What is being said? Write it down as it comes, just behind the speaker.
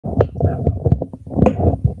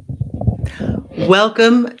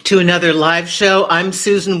Welcome to another live show. I'm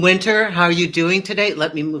Susan Winter. How are you doing today?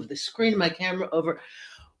 Let me move the screen of my camera over.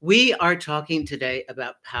 We are talking today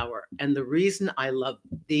about power. And the reason I love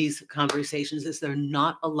these conversations is there are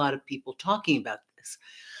not a lot of people talking about this.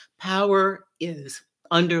 Power is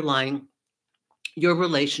underlying your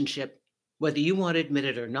relationship, whether you want to admit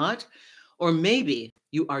it or not, or maybe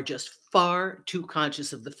you are just far too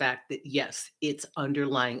conscious of the fact that, yes, it's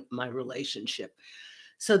underlying my relationship.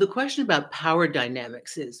 So the question about power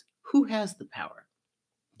dynamics is, who has the power?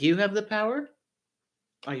 Do you have the power?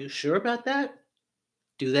 Are you sure about that?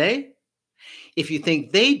 Do they? If you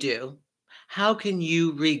think they do, how can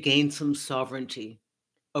you regain some sovereignty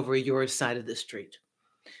over your side of the street?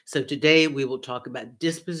 So today we will talk about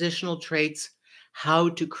dispositional traits, how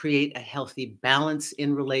to create a healthy balance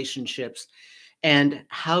in relationships, and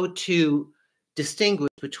how to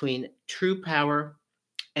distinguish between true power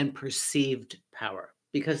and perceived power,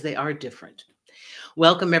 because they are different.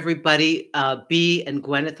 Welcome, everybody. Bea and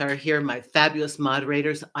Gwyneth are here, my fabulous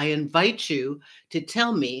moderators. I invite you to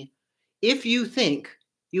tell me if you think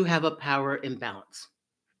you have a power imbalance.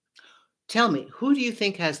 Tell me, who do you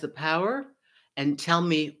think has the power? And tell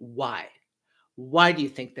me why. Why do you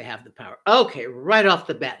think they have the power? Okay, right off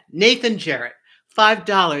the bat, Nathan Jarrett,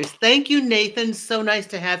 $5. Thank you, Nathan. So nice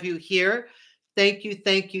to have you here. Thank you,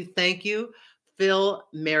 thank you, thank you. Phil,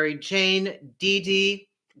 Mary Jane, Dee Dee,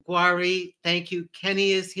 Guari, thank you.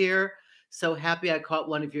 Kenny is here. So happy I caught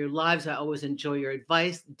one of your lives. I always enjoy your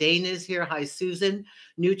advice. Dane is here. Hi, Susan.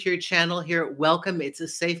 New to your channel here. Welcome. It's a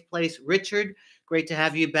safe place. Richard, great to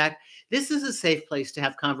have you back. This is a safe place to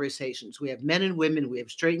have conversations. We have men and women. We have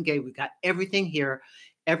straight and gay. We've got everything here.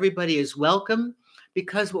 Everybody is welcome,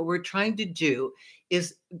 because what we're trying to do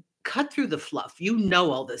is cut through the fluff. You know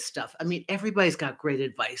all this stuff. I mean, everybody's got great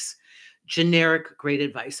advice. Generic, great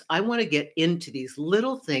advice. I want to get into these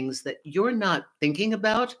little things that you're not thinking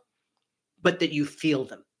about, but that you feel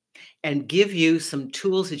them, and give you some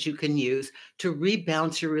tools that you can use to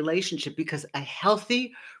rebalance your relationship, because a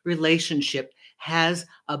healthy relationship has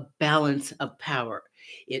a balance of power.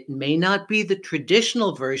 It may not be the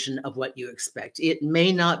traditional version of what you expect. It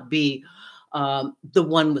may not be the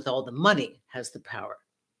one with all the money has the power.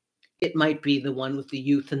 It might be the one with the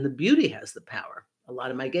youth and the beauty has the power. A lot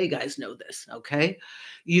of my gay guys know this, okay?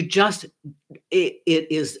 You just, it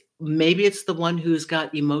is, maybe it's the one who's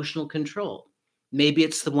got emotional control. Maybe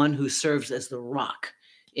it's the one who serves as the rock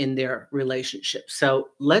in their relationship. So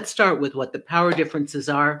let's start with what the power differences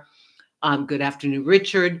are. Good afternoon,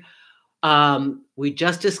 Richard. We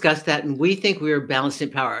just discussed that, and we think we are balanced in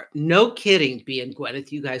power. No kidding, Bea and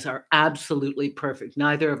Gwyneth, you guys are absolutely perfect.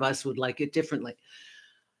 Neither of us would like it differently.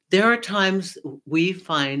 There are times we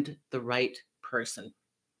find the right person,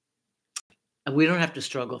 and we don't have to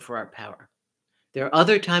struggle for our power. There are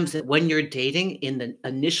other times that when you're dating in the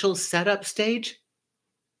initial setup stage,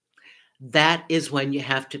 that is when you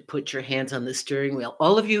have to put your hands on the steering wheel.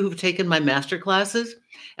 All of you who've taken my master classes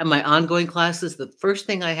and my ongoing classes, the first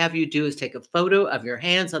thing I have you do is take a photo of your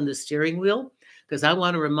hands on the steering wheel, because I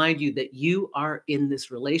want to remind you that you are in this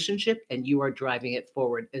relationship and you are driving it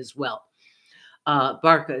forward as well.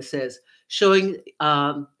 Barca says,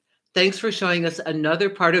 thanks for showing us another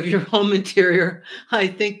part of your home interior. I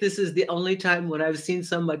think this is the only time when I've seen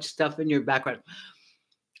so much stuff in your background.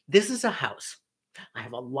 This is a house. I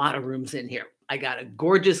have a lot of rooms in here. I got a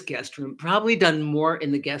gorgeous guest room, probably done more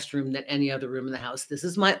in the guest room than any other room in the house. This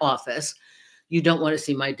is my office. You don't want to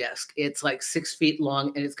see my desk. It's like 6 feet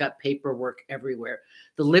long and it's got paperwork everywhere.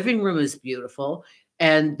 The living room is beautiful.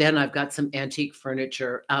 And then I've got some antique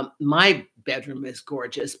furniture. My bedroom is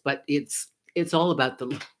gorgeous, but it's all about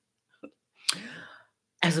the,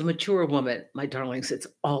 as a mature woman, my darlings, it's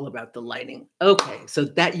all about the lighting. Okay, so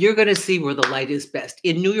that you're going to see where the light is best.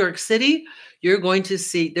 In New York City, you're going to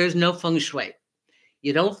see there's no feng shui.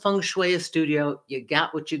 You don't feng shui a studio. You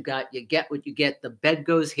got what you got. You get what you get. The bed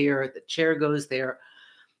goes here. The chair goes there.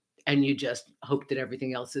 And you just hope that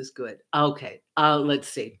everything else is good. Okay, let's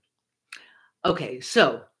see. Okay,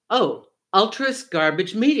 so, Ultras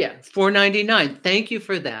Garbage Media, $4.99. Thank you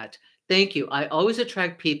for that. Thank you. I always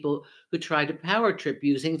attract people who try to power trip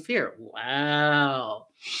using fear. Wow.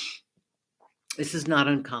 This is not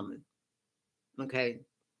uncommon. Okay.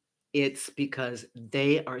 It's because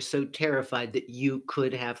they are so terrified that you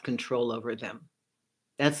could have control over them.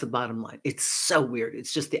 That's the bottom line. It's so weird.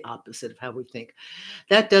 It's just the opposite of how we think.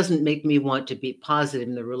 That doesn't make me want to be positive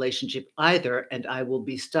in the relationship either, and I will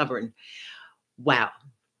be stubborn. Wow.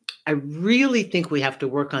 I really think we have to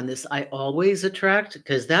work on this. I always attract,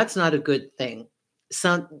 because that's not a good thing.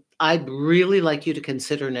 I'd really like you to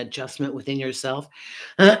consider an adjustment within yourself,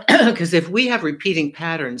 because if we have repeating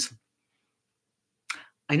patterns,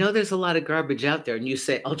 I know there's a lot of garbage out there, and you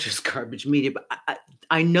say, "Oh, just garbage media," but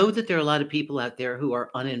I know that there are a lot of people out there who are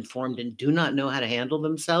uninformed and do not know how to handle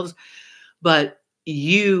themselves. But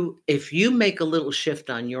if you make a little shift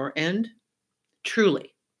on your end,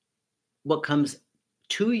 truly, what comes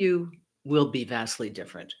to you will be vastly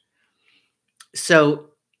different.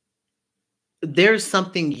 So there's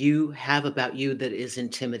something you have about you that is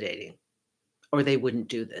intimidating, or they wouldn't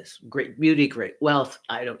do this. Great beauty, great wealth,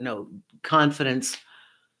 I don't know, confidence,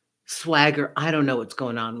 swagger, I don't know what's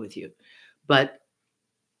going on with you. But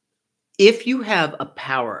if you have a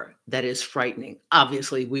power that is frightening,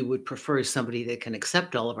 obviously we would prefer somebody that can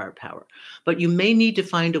accept all of our power, but you may need to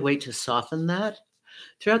find a way to soften that.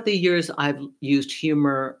 Throughout the years, I've used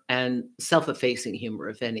humor and self-effacing humor,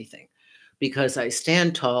 if anything, because I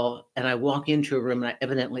stand tall and I walk into a room and I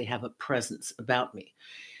evidently have a presence about me.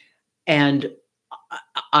 And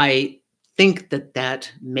I think that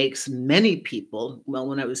that makes many people, well,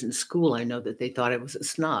 when I was in school, I know that they thought I was a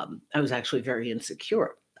snob. I was actually very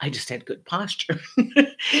insecure. I just had good posture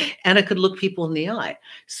and I could look people in the eye.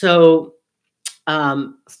 So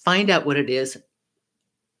find out what it is.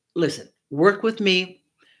 Listen, work with me.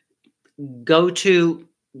 Go to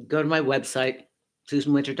go to my website,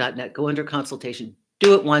 susanwinter.net. Go under consultation.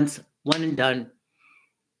 Do it once, one and done.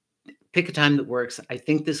 Pick a time that works. I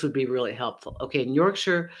think this would be really helpful. Okay, in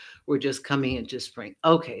Yorkshire, we're just coming into spring.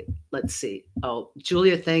 Okay, let's see. Oh,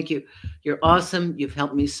 Julia, thank you. You're awesome. You've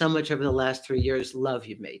helped me so much over the last 3 years. Love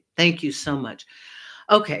you, mate. Thank you so much.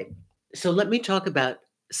 Okay, so let me talk about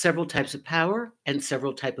several types of power and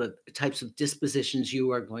several types of dispositions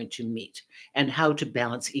you are going to meet and how to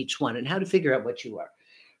balance each one and how to figure out what you are.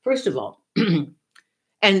 First of all,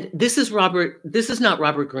 and this is not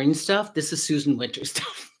Robert Greene stuff. This is Susan Winter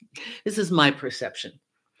stuff. This is my perception.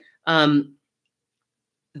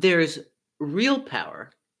 There's real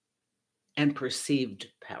power and perceived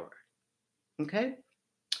power. Okay?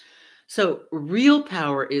 So real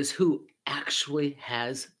power is who actually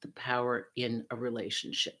has the power in a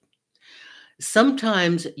relationship.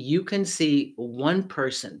 Sometimes you can see one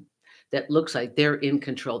person that looks like they're in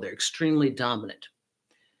control, they're extremely dominant,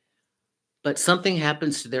 but something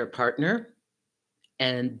happens to their partner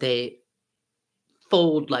and they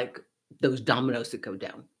fold like those dominoes that go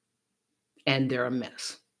down, and they're a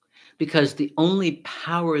mess because the only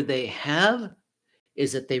power they have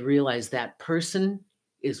is that they realize that person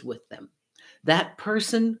is with them. That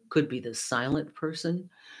person could be the silent person.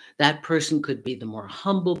 That person could be the more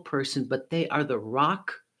humble person, but they are the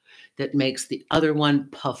rock that makes the other one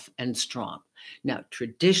puff and strong. Now,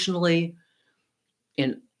 traditionally,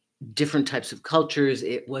 in different types of cultures,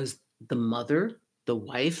 it was the mother, the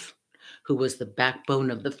wife, who was the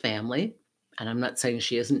backbone of the family. And I'm not saying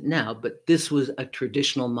she isn't now, but this was a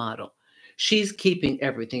traditional model. She's keeping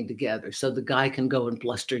everything together so the guy can go and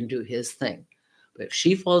bluster and do his thing. But if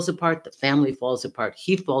she falls apart, the family falls apart,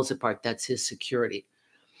 he falls apart, that's his security.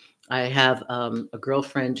 I have a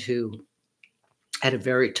girlfriend who had a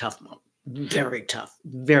very tough mom, very tough,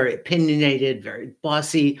 very opinionated, very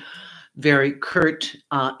bossy, very curt.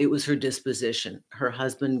 It was her disposition. Her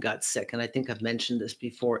husband got sick, and I think I've mentioned this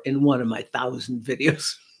before in one of my 1,000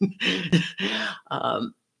 videos.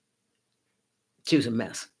 She was a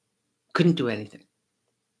mess. Couldn't do anything.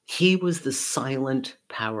 He was the silent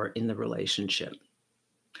power in the relationship.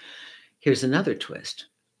 Here's another twist.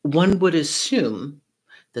 One would assume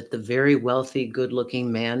that the very wealthy,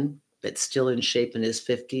 good-looking man that's still in shape in his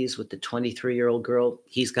 50s with the 23-year-old girl,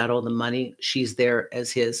 he's got all the money, she's there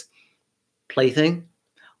as his plaything.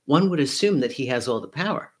 One would assume that he has all the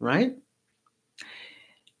power, right?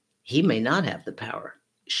 He may not have the power.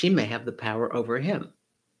 She may have the power over him,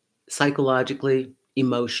 psychologically,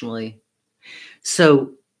 emotionally.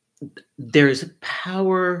 So there's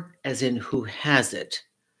power as in who has it.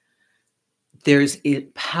 There's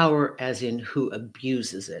power as in who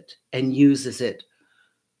abuses it and uses it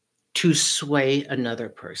to sway another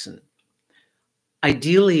person.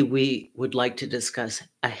 Ideally, we would like to discuss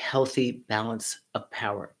a healthy balance of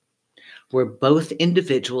power where both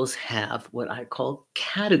individuals have what I call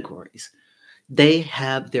categories. They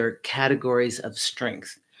have their categories of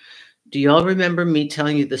strength. Do y'all remember me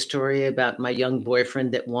telling you the story about my young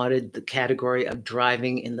boyfriend that wanted the category of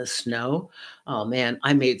driving in the snow? Oh man,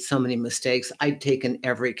 I made so many mistakes. I'd taken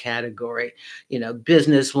every category,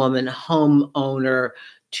 businesswoman, homeowner,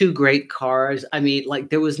 2 great cars. I mean, like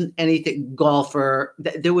there wasn't anything, golfer,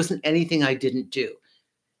 there wasn't anything I didn't do.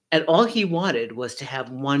 And all he wanted was to have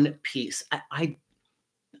one piece. I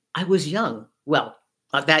was young. Well,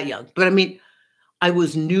 not that young, but I mean, I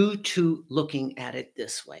was new to looking at it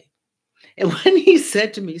this way. And when he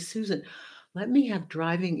said to me, Susan, Let me have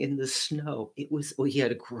driving in the snow. It was, he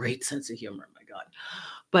had a great sense of humor, my God.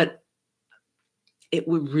 But it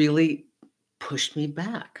would really push me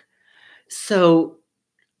back. So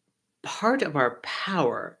part of our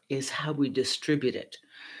power is how we distribute it.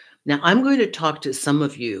 Now, I'm going to talk to some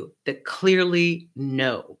of you that clearly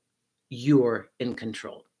know you're in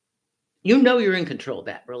control. You know you're in control of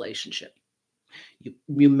that relationship.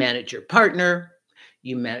 You manage your partner,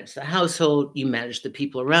 you manage the household, you manage the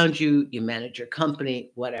people around you, you manage your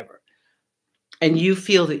company, whatever. And you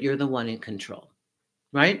feel that you're the one in control,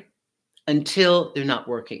 right? Until they're not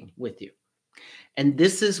working with you. And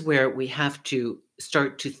this is where we have to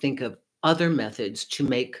start to think of other methods to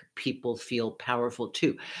make people feel powerful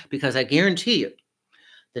too. Because I guarantee you,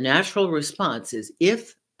 the natural response is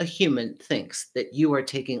if a human thinks that you are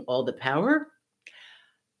taking all the power,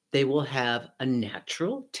 they will have a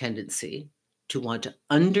natural tendency to want to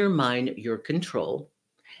undermine your control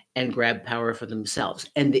and grab power for themselves.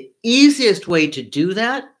 And the easiest way to do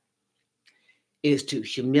that is to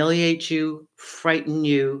humiliate you, frighten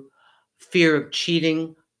you, fear of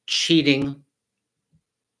cheating,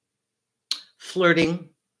 flirting,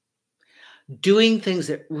 doing things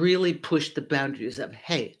that really push the boundaries of,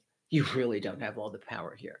 hey, you really don't have all the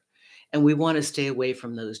power here. And we want to stay away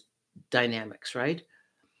from those dynamics, right?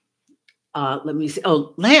 Let me see.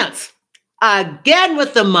 Oh, Lance, again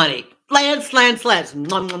with the money. Lance. Mwah,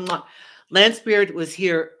 mwah, mwah. Lance Beard was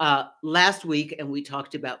here last week, and we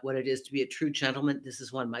talked about what it is to be a true gentleman. This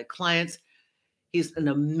is one of my clients. He's an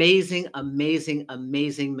amazing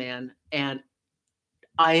man. And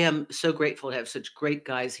I am so grateful to have such great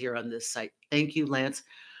guys here on this site. Thank you, Lance,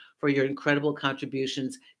 for your incredible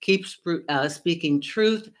contributions. Keep speaking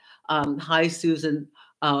truth. Hi, Susan,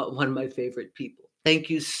 one of my favorite people. Thank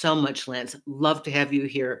you so much, Lance. Love to have you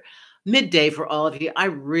here midday for all of you. I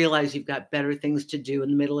realize you've got better things to do in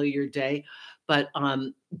the middle of your day, but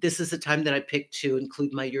this is the time that I picked to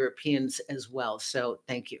include my Europeans as well. So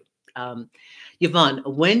thank you. Yvonne,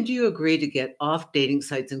 when do you agree to get off dating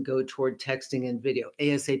sites and go toward texting and video?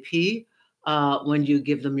 ASAP, when you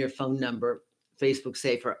give them your phone number. Facebook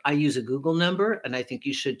safer. I use a Google number, and I think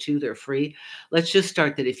you should too. They're free. Let's just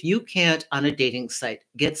start that if you can't on a dating site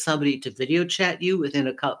get somebody to video chat you within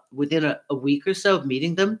a week or so of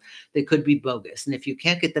meeting them, they could be bogus. And if you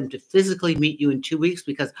can't get them to physically meet you in 2 weeks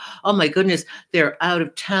because, oh my goodness, they're out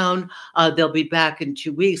of town, they'll be back in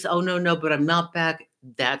 2 weeks. Oh no, but I'm not back.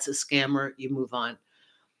 That's a scammer. You move on.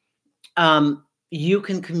 You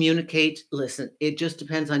can communicate. Listen, it just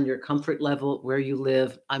depends on your comfort level, where you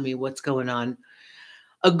live. I mean, what's going on.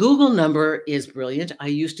 A Google number is brilliant. I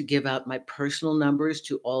used to give out my personal numbers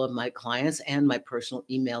to all of my clients and my personal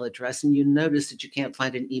email address. And you notice that you can't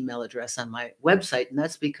find an email address on my website. And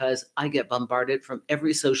that's because I get bombarded from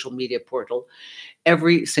every social media portal,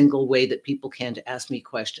 every single way that people can to ask me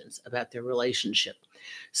questions about their relationship.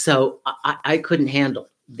 So I couldn't handle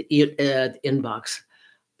the inbox.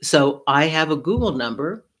 So I have a Google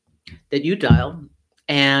number that you dial,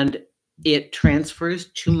 and it transfers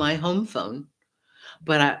to my home phone.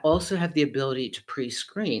 But I also have the ability to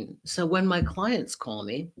pre-screen. So when my clients call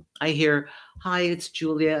me, I hear, "Hi, it's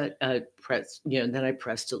Julia." Press, and then I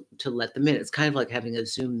press to let them in. It's kind of like having a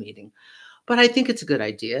Zoom meeting. But I think it's a good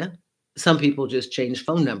idea. Some people just change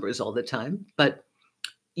phone numbers all the time, but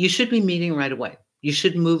you should be meeting right away. You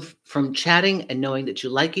should move from chatting and knowing that you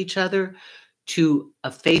like each other to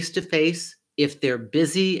a face-to-face if they're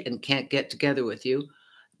busy and can't get together with you.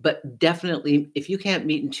 But definitely, if you can't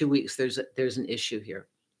meet in 2 weeks, there's an issue here.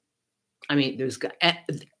 I mean,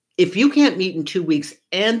 if you can't meet in 2 weeks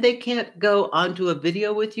and they can't go onto a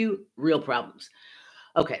video with you, real problems.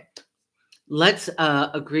 Okay, let's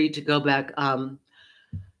agree to go back.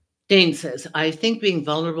 Dane says, I think being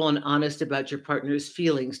vulnerable and honest about your partner's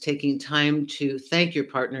feelings, taking time to thank your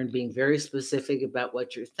partner and being very specific about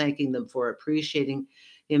what you're thanking them for, appreciating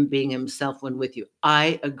him being himself when with you.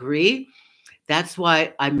 I agree. That's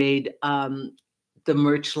why I made the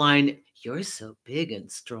merch line, "You're so big and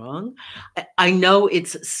strong." I know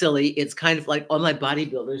it's silly. It's kind of like all my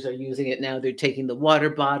bodybuilders are using it now. They're taking the water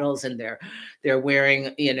bottles and they're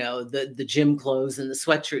wearing, the gym clothes and the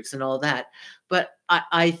sweatshirts and all that. But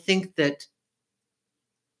I think that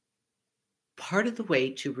part of the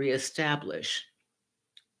way to reestablish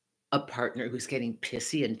a partner who's getting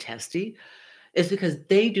pissy and testy is because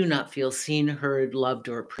they do not feel seen, heard, loved,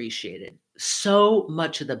 or appreciated. So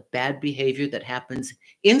much of the bad behavior that happens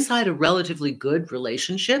inside a relatively good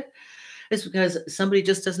relationship is because somebody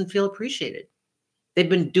just doesn't feel appreciated. They've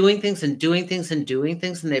been doing things and doing things and doing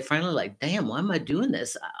things, and they finally like, damn, why am I doing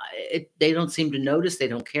this? They don't seem to notice. They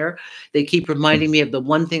don't care. They keep reminding me of the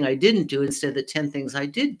one thing I didn't do instead of the 10 things I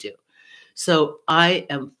did do. So I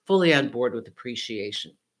am fully on board with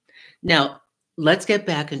appreciation. Now, let's get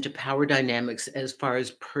back into power dynamics as far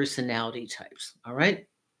as personality types. All right.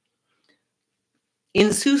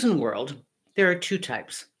 In Susan world, there are two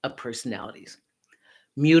types of personalities: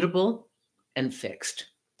 mutable and fixed.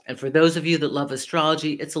 And for those of you that love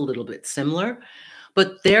astrology, it's a little bit similar,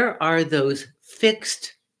 but there are those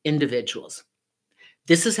fixed individuals.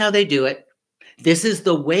 This is how they do it. This is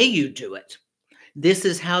the way you do it. This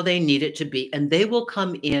is how they need it to be. And they will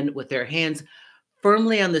come in with their hands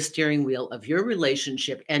firmly on the steering wheel of your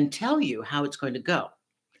relationship and tell you how it's going to go.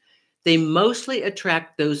 They mostly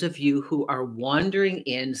attract those of you who are wandering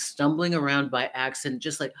in, stumbling around by accident,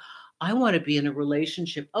 just like, I want to be in a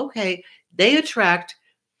relationship. Okay. They attract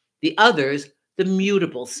the others, the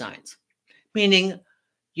mutable signs, meaning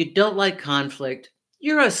you don't like conflict.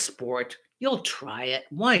 You're a sport. You'll try it.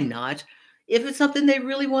 Why not? If it's something they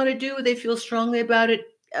really want to do, they feel strongly about it.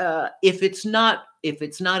 If it's not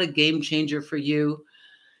a game changer for you,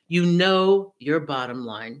 you know your bottom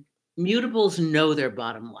line. Mutables know their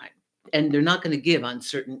bottom line, and they're not going to give on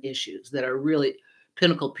certain issues that are really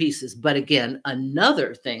pinnacle pieces. But again,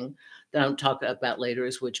 another thing that I'll talk about later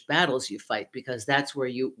is which battles you fight, because that's where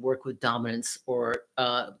you work with dominance or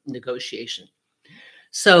negotiation.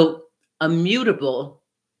 So a mutable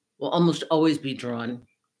will almost always be drawn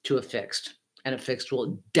to a fixed, and a fixed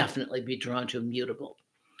will definitely be drawn to a mutable.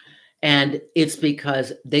 And it's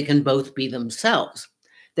because they can both be themselves.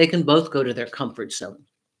 They can both go to their comfort zone.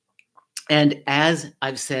 And as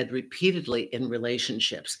I've said repeatedly in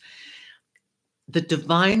relationships, the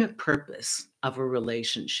divine purpose of a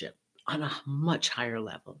relationship on a much higher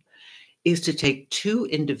level is to take two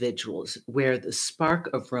individuals where the spark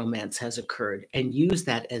of romance has occurred and use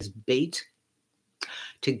that as bait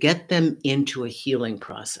to get them into a healing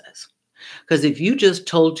process. Because if you just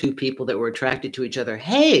told two people that were attracted to each other,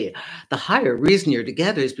 hey, the higher reason you're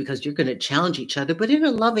together is because you're going to challenge each other, but in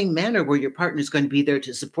a loving manner where your partner is going to be there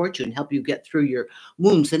to support you and help you get through your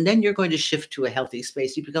wounds. And then you're going to shift to a healthy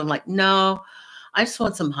space. You become like, no, I just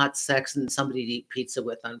want some hot sex and somebody to eat pizza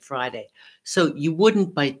with on Friday. So you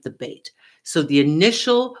wouldn't bite the bait. So the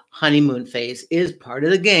initial honeymoon phase is part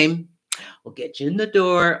of the game. We'll get you in the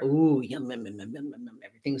door. Ooh, yum, yum, yum, yum, yum, yum, yum.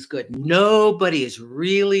 Everything's good. Nobody is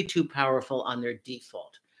really too powerful on their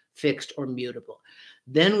default, fixed or mutable.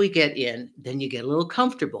 Then we get in, then you get a little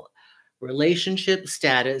comfortable. Relationship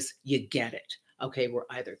status, you get it. Okay, we're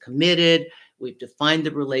either committed, we've defined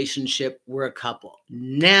the relationship, we're a couple.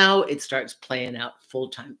 Now it starts playing out full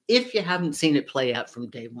time. If you haven't seen it play out from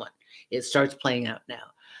day one, it starts playing out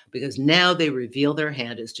now, because now they reveal their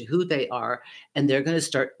hand as to who they are, and they're going to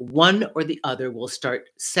start, one or the other will start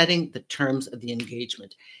setting the terms of the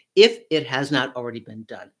engagement if it has not already been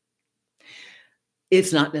done.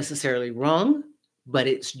 It's not necessarily wrong, but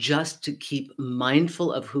it's just to keep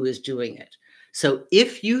mindful of who is doing it. So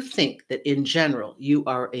if you think that in general you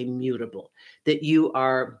are a mutable, that you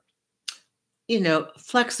are,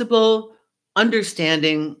 flexible,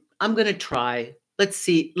 understanding, I'm going to try. Let's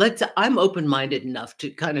see. I'm open-minded enough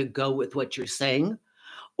to kind of go with what you're saying.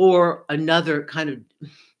 Or another kind of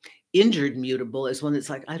injured mutable is one that's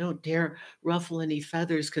like, I don't dare ruffle any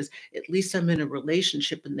feathers because at least I'm in a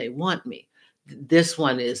relationship and they want me. This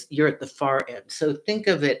one is, you're at the far end. So think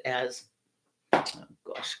of it as, oh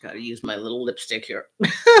gosh, got to use my little lipstick here.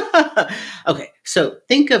 Okay, so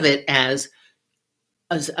think of it as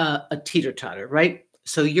a teeter-totter, right?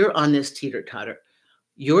 So you're on this teeter-totter.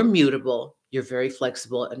 You're mutable, you're very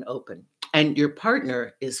flexible and open, and your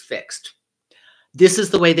partner is fixed. This is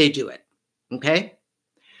the way they do it, okay?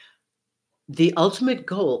 The ultimate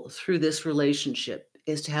goal through this relationship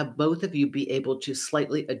is to have both of you be able to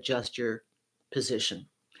slightly adjust your position,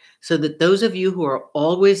 so that those of you who are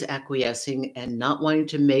always acquiescing and not wanting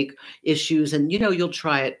to make issues, and you'll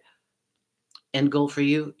try it, end goal for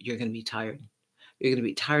you, you're going to be tired. You're going to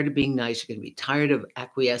be tired of being nice. You're going to be tired of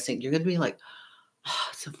acquiescing. You're going to be like, oh,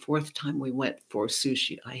 it's the fourth time we went for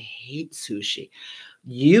sushi. I hate sushi.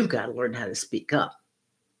 You've got to learn how to speak up.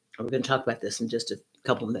 We're going to talk about this in just a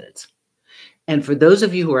couple of minutes. And for those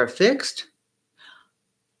of you who are fixed,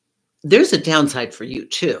 there's a downside for you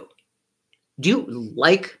too. Do you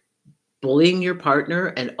like bullying your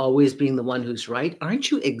partner and always being the one who's right?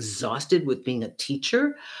 Aren't you exhausted with being a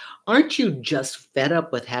teacher? Aren't you just fed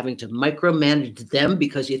up with having to micromanage them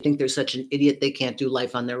because you think they're such an idiot they can't do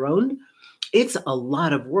life on their own? It's a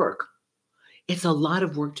lot of work. It's a lot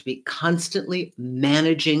of work to be constantly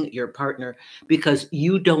managing your partner because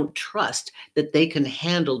you don't trust that they can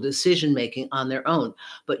handle decision-making on their own.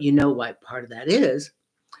 But you know why part of that is?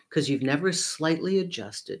 Because you've never slightly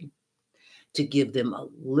adjusted to give them a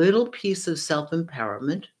little piece of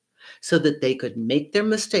self-empowerment, so that they could make their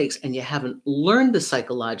mistakes, and you haven't learned the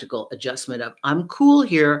psychological adjustment of, I'm cool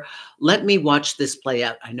here. Let me watch this play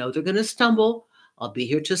out. I know they're going to stumble. I'll be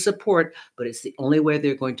here to support, but it's the only way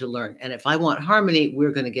they're going to learn. And if I want harmony,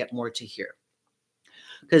 we're going to get more to hear.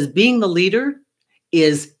 Because being the leader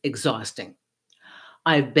is exhausting.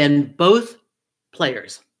 I've been both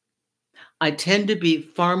players. I tend to be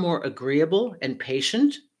far more agreeable and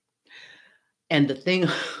patient. And the thing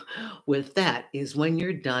with that is when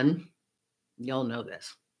you're done, y'all know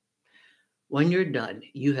this. When you're done,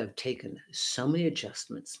 you have taken so many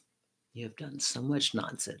adjustments. You have done so much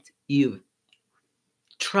nonsense. You've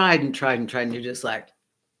tried and tried and tried, and you're just like,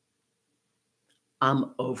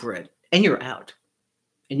 I'm over it. And you're out.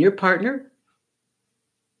 And your partner,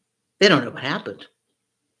 they don't know what happened.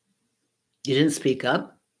 You didn't speak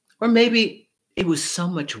up. Or maybe it was so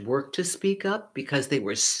much work to speak up because they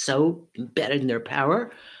were so embedded in their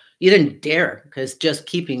power. You didn't dare because just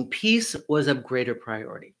keeping peace was a greater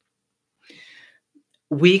priority.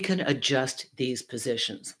 We can adjust these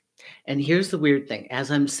positions. And here's the weird thing.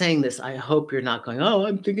 As I'm saying this, I hope you're not going, oh,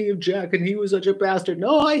 I'm thinking of Jack and he was such a bastard.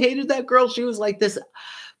 No, I hated that girl. She was like this.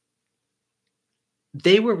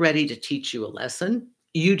 They were ready to teach you a lesson.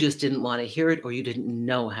 You just didn't want to hear it, or you didn't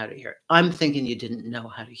know how to hear it. I'm thinking you didn't know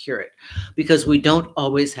how to hear it because we don't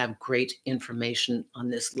always have great information on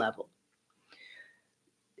this level.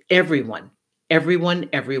 Everyone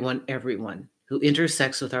who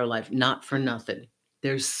intersects with our life, not for nothing,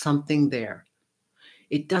 there's something there.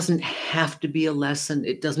 It doesn't have to be a lesson.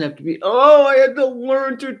 It doesn't have to be, oh, I had to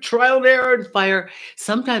learn through trial and error and fire.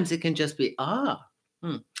 Sometimes it can just be,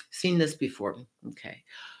 seen this before. Okay.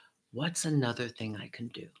 What's another thing I can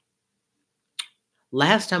do?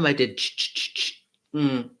 Last time I did,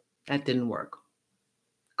 that didn't work.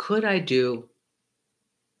 Could I do?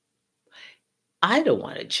 I don't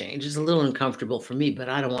want to change. It's a little uncomfortable for me, but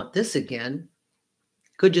I don't want this again.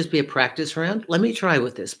 Could just be a practice round. Let me try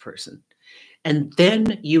with this person. And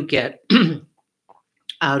then you get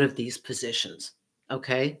out of these positions,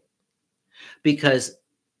 okay? Because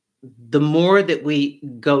the more that we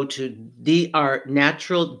go to our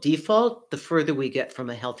natural default, the further we get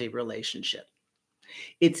from a healthy relationship.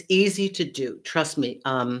 It's easy to do. Trust me.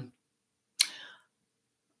 I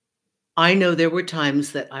know there were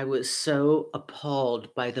times that I was so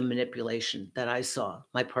appalled by the manipulation that I saw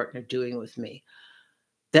my partner doing with me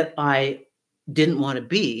that I didn't want to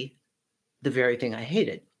be the very thing I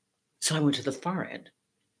hated. So I went to the far end.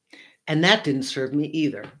 And that didn't serve me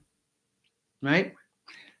either. Right?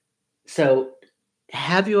 So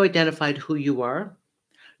have you identified who you are?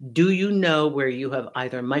 Do you know where you have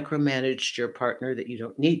either micromanaged your partner that you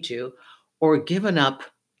don't need to, or given up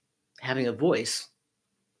having a voice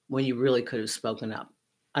when you really could have spoken up?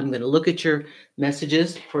 I'm going to look at your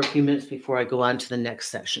messages for a few minutes before I go on to the next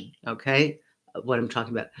session, okay? What I'm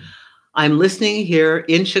talking about. I'm listening here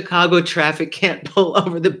in Chicago. Traffic can't pull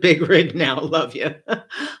over the big rig now. Love you.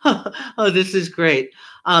 Oh, this is great.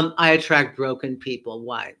 I attract broken people.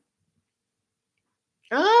 Why?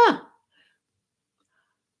 I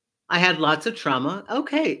had lots of trauma.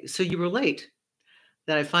 Okay, so you relate.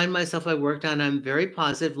 That I find myself, I worked on, I'm a very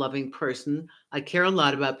positive, loving person. I care a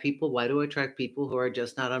lot about people. Why do I attract people who are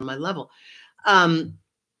just not on my level?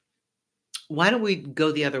 Why don't we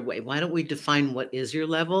go the other way? Why don't we define what is your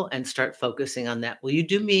level and start focusing on that? Will you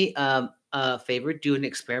do me a favor? Do an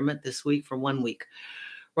experiment this week for 1 week.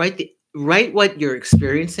 Write what you're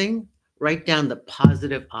experiencing. Write down the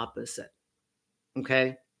positive opposite.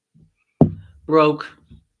 Okay? Broke,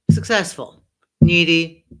 successful,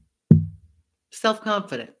 needy,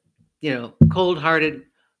 self-confident, cold-hearted,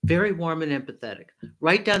 very warm and empathetic.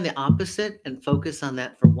 Write down the opposite and focus on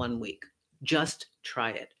that for 1 week. Just try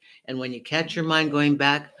it. And when you catch your mind going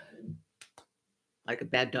back, like a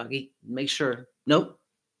bad doggy, make sure, nope,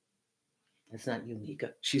 that's not you,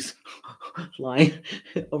 Mika. She's lying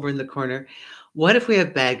over in the corner. What if we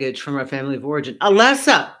have baggage from our family of origin?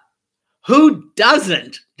 Alessa, who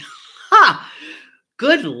doesn't? Ha!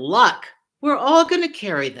 Good luck. We're all going to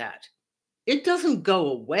carry that. It doesn't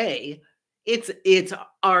go away. It's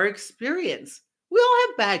our experience. We all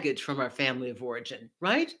have baggage from our family of origin,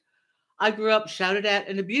 right? I grew up shouted at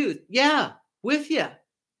and abused. Yeah, with you.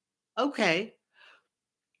 Okay.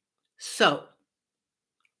 So,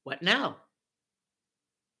 what now?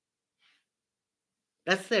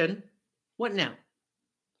 That's then. What now?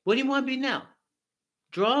 What do you want to be now?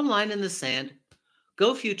 Draw a line in the sand.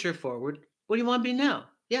 Go future forward. What do you want to be now?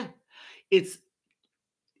 Yeah.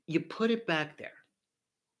 You put it back there.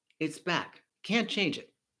 It's back. Can't change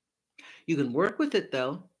it. You can work with it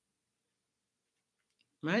though.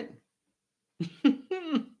 Right?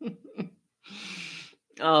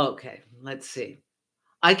 Okay, let's see.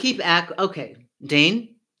 Okay,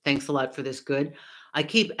 Dane, thanks a lot for this good. I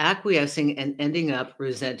keep acquiescing and ending up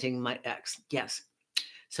resenting my ex. Yes.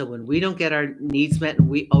 So when we don't get our needs met and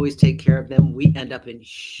we always take care of them, we end up in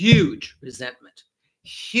huge resentment,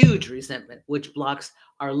 which blocks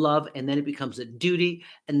our love. And then it becomes a duty.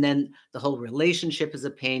 And then the whole relationship is a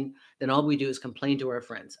pain. Then all we do is complain to our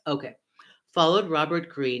friends. Okay. Followed Robert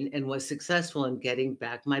Greene and was successful in getting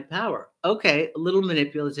back my power. Okay. A little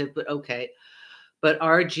manipulative, but okay. But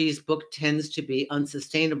RG's book tends to be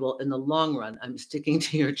unsustainable in the long run. I'm sticking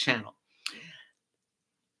to your channel.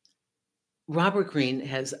 Robert Greene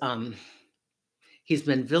has he's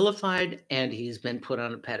been vilified and he's been put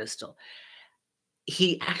on a pedestal.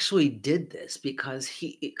 He actually did this because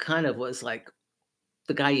he kind of was like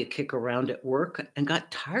the guy you kick around at work and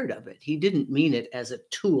got tired of it. He didn't mean it as a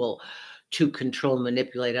tool to control and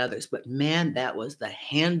manipulate others, but man, that was the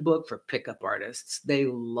handbook for pickup artists. They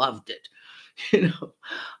loved it. You know,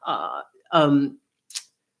 uh, um,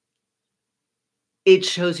 it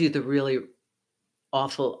shows you the really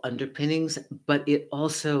awful underpinnings, but it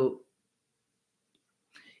also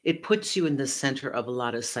it puts you in the center of a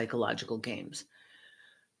lot of psychological games.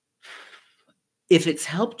 If it's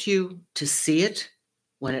helped you to see it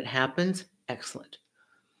when it happens, excellent.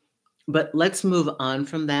 But let's move on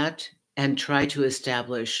from that and try to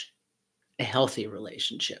establish a healthy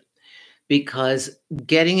relationship, because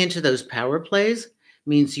getting into those power plays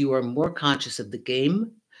means you are more conscious of the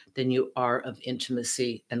game than you are of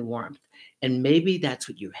intimacy and warmth. And maybe that's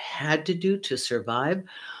what you had to do to survive.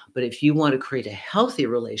 But if you want to create a healthy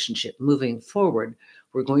relationship moving forward,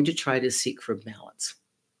 we're going to try to seek for balance.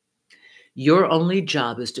 Your only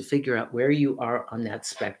job is to figure out where you are on that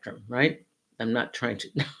spectrum, right? I'm not trying to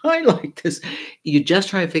highlight this. You just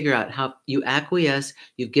try to figure out how you acquiesce,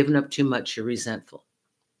 you've given up too much, you're resentful.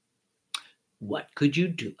 What could you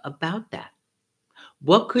do about that?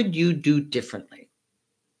 What could you do differently,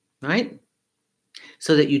 right?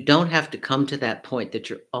 So that you don't have to come to that point that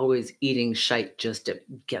you're always eating shite just to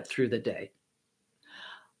get through the day.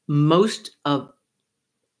 Most of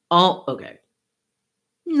all, okay,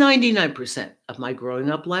 99% of my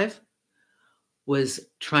growing up life was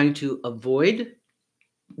trying to avoid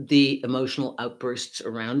the emotional outbursts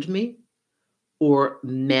around me or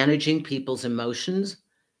managing people's emotions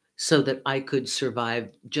so that I could survive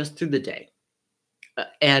just through the day.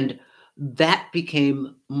 And that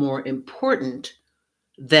became more important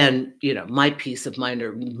than, my peace of mind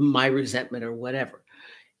or my resentment or whatever.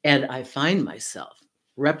 And I find myself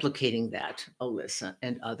replicating that, Alyssa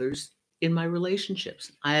and others, in my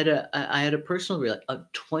relationships. I had a personal, a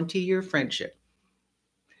 20-year friendship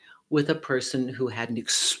with a person who had an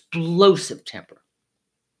explosive temper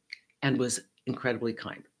and was incredibly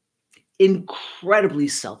kind, incredibly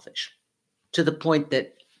selfish, to the point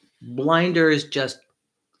that blinders just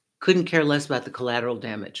couldn't care less about the collateral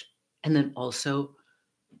damage. And then also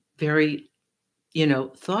very,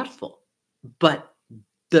 thoughtful. But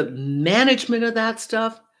the management of that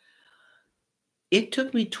stuff, it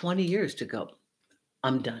took me 20 years to go,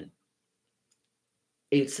 I'm done.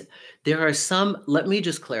 Let me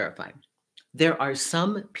just clarify. There are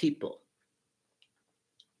some people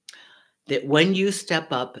that when you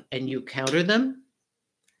step up and you counter them,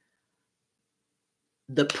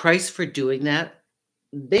 the price for doing that,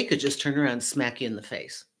 they could just turn around and smack you in the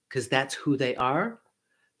face because that's who they are.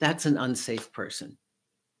 That's an unsafe person.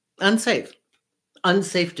 Unsafe.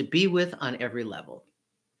 Unsafe to be with on every level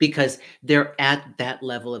because they're at that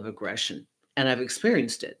level of aggression. And I've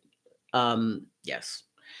experienced it. Yes.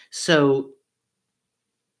 So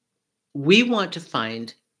we want to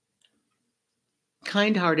find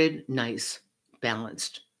kind-hearted, nice,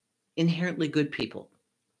 balanced, inherently good people.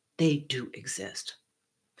 They do exist.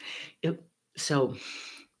 So,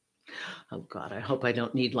 oh God, I hope I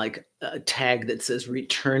don't need like a tag that says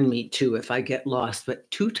return me to if I get lost. But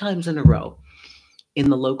 2 times in a row in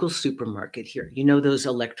the local supermarket here, those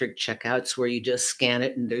electric checkouts where you just scan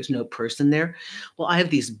it and there's no person there? Well, I have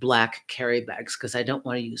these black carry bags because I don't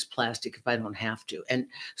want to use plastic if I don't have to. And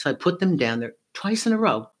so I put them down there twice in a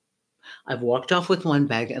row. I've walked off with one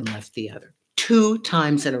bag and left the other 2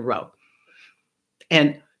 times in a row.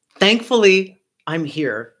 And thankfully, I'm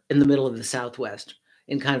here in the middle of the Southwest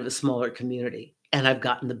in kind of a smaller community. And I've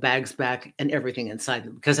gotten the bags back and everything inside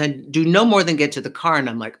them because I do no more than get to the car and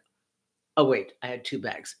I'm like, oh, wait, I had 2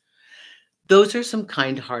 bags. Those are some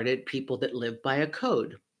kind-hearted people that live by a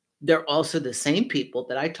code. They're also the same people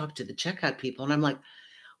that I talk to the checkout people. And I'm like,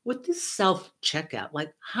 with this self-checkout,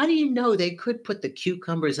 like, how do you know they could put the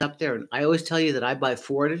cucumbers up there? And I always tell you that I buy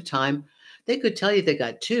 4 at a time. They could tell you they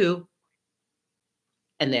got 2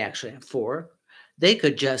 and they actually have 4. They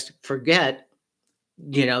could just forget,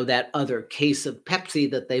 that other case of Pepsi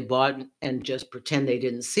that they bought and just pretend they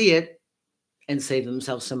didn't see it and save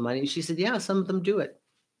themselves some money. She said, yeah, some of them do it.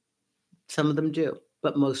 Some of them do,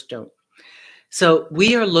 but most don't. So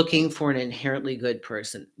we are looking for an inherently good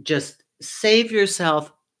person. Just save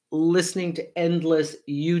yourself listening to endless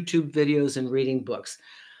YouTube videos and reading books.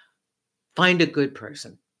 Find a good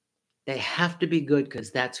person. They have to be good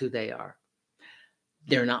because that's who they are.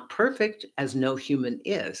 They're not perfect, as no human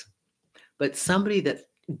is, but somebody that,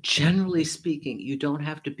 generally speaking, you don't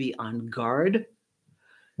have to be on guard.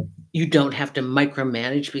 You don't have to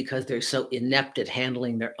micromanage because they're so inept at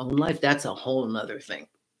handling their own life. That's a whole nother thing.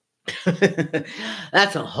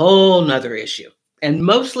 That's a whole nother issue. And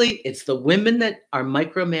mostly it's the women that are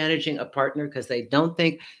micromanaging a partner because they don't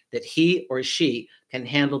think that he or she can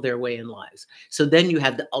handle their way in lives. So then you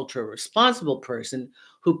have the ultra responsible person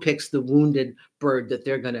who picks the wounded bird that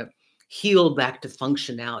they're going to heal back to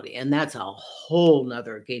functionality. And that's a whole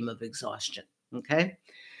nother game of exhaustion. Okay.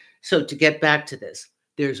 So to get back to this,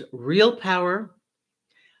 there's real power.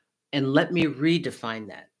 And let me redefine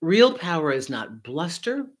that. Real power is not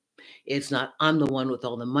bluster. It's not, I'm the one with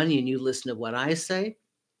all the money and you listen to what I say.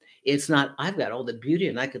 It's not, I've got all the beauty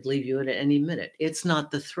and I could leave you in at any minute. It's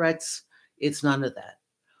not the threats. It's none of that.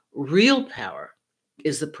 Real power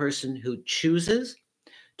is the person who chooses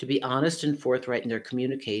to be honest and forthright in their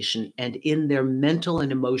communication and in their mental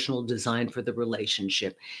and emotional design for the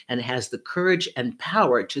relationship, and has the courage and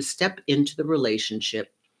power to step into the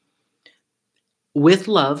relationship with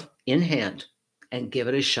love in hand and give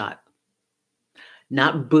it a shot.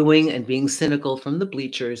 Not booing and being cynical from the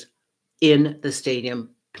bleachers, in the stadium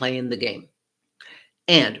playing the game.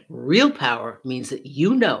 And real power means that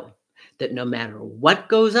you know that no matter what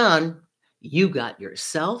goes on, you got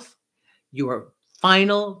yourself, your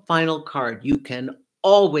final card you can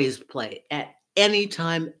always play at any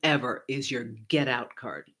time ever is your get out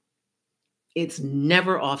card. It's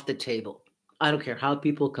never off the table. I don't care how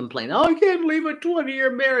people complain. Oh, I can't leave a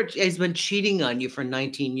 20-year marriage. He's been cheating on you for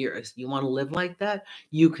 19 years. You want to live like that?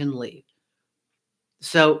 You can leave.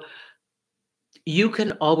 So you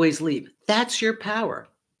can always leave. That's your power.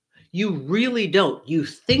 You really don't. You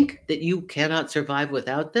think that you cannot survive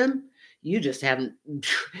without them. You just haven't,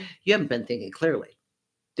 you haven't been thinking clearly.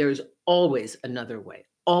 There's always another way.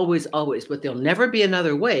 Always, always. But there'll never be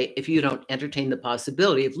another way if you don't entertain the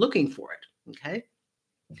possibility of looking for it. Okay?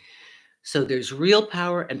 So there's real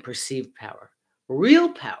power and perceived power. Real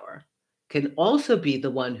power can also be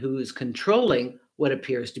the one who is controlling what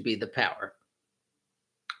appears to be the power.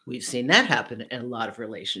 We've seen that happen in a lot of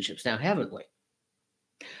relationships now, haven't we?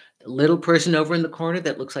 The little person over in the corner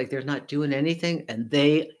that looks like they're not doing anything, and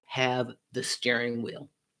they have the steering wheel.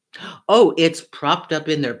 Oh, it's propped up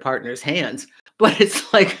in their partner's hands, but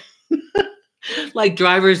it's like like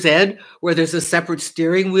driver's ed, where there's a separate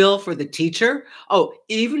steering wheel for the teacher. Oh,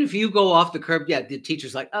 even if you go off the curb, yeah, the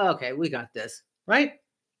teacher's like, oh, okay, we got this, right?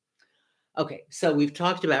 Okay, so we've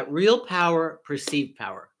talked about real power, perceived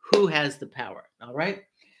power. Who has the power? All right.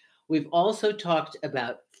 We've also talked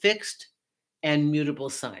about fixed and mutable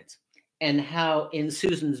signs, and how in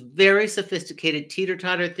Susan's very sophisticated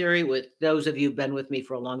teeter-totter theory, with those of you who've been with me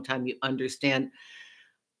for a long time, you understand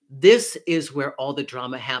this is where all the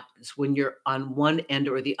drama happens, when you're on one end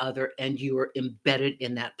or the other and you are embedded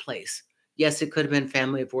in that place. Yes, it could have been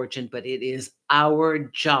family of origin, but it is our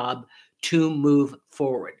job to move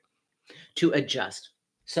forward, to adjust.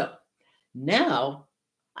 So now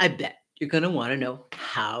I bet you're going to want to know,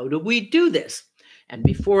 how do we do this? And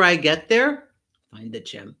before I get there, find the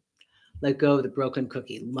gem. Let go of the broken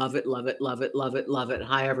cookie. Love it, love it, love it, love it, love it.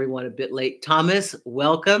 Hi, everyone. A bit late. Thomas,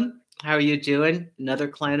 welcome. How are you doing? Another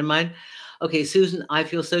client of mine. Okay, Susan, I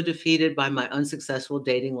feel so defeated by my unsuccessful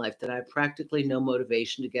dating life that I have practically no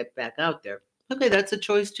motivation to get back out there. Okay, that's a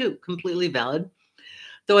choice too. Completely valid.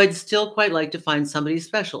 Though I'd still quite like to find somebody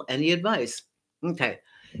special. Any advice? Okay,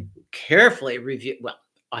 carefully review. Well,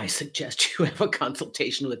 I suggest you have a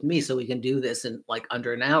consultation with me so we can do this in like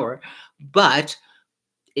under an hour. But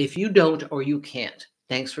if you don't or you can't,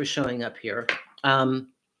 thanks for showing up here.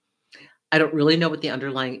 I don't really know what the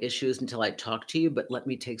underlying issue is until I talk to you, but let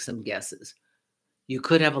me take some guesses. You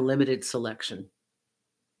could have a limited selection.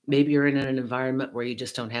 Maybe you're in an environment where you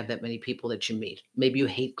just don't have that many people that you meet. Maybe you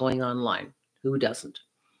hate going online. Who doesn't?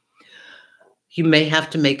 You may have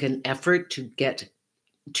to make an effort to get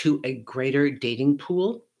to a greater dating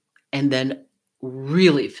pool and then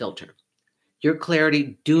really filter. Your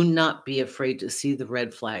clarity, do not be afraid to see the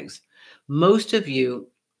red flags. Most of you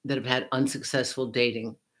that have had unsuccessful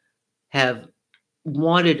dating have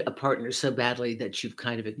wanted a partner so badly that you've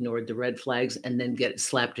kind of ignored the red flags and then get it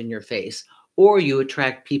slapped in your face. or you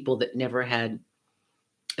attract people that never had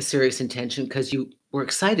a serious intention because you were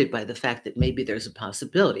excited by the fact that maybe there's a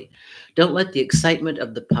possibility. Don't let the excitement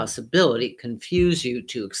of the possibility confuse you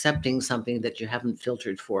to accepting something that you haven't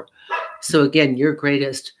filtered for. So again, your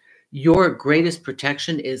greatest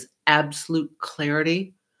protection is absolute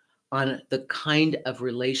clarity on the kind of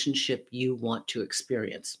relationship you want to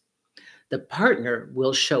experience. The partner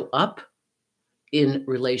will show up in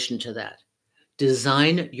relation to that.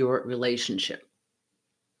 Design your relationship.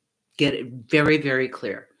 Get it very, very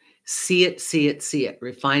clear. See it, see it, see it.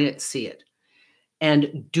 Refine it, see it.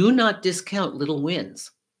 And do not discount little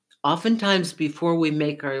wins. Oftentimes, before we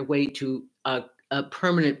make our way to a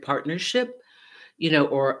permanent partnership,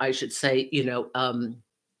 or I should say,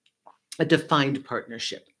 a defined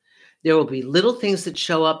partnership, there will be little things that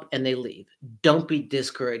show up and they leave. Don't be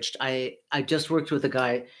discouraged. I just worked with a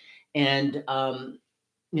guy, and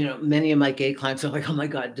many of my gay clients are like, "Oh my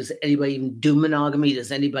God, does anybody even do monogamy?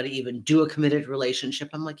 Does anybody even do a committed relationship?"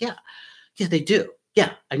 I'm like, "Yeah, yeah, they do.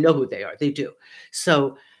 Yeah, I know who they are. They do."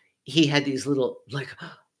 So he had these little like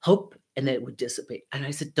hope, and then it would dissipate. And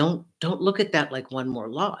I said, "Don't look at that like one more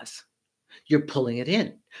loss. You're pulling it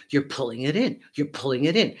in. You're pulling it in. You're pulling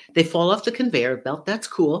it in. They fall off the conveyor belt. That's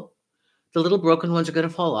cool. The little broken ones are going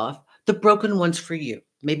to fall off. The broken ones for you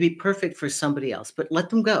may be perfect for somebody else, but let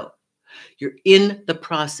them go. You're in the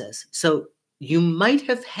process. So you might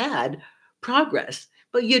have had progress,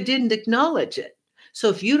 but you didn't acknowledge it. So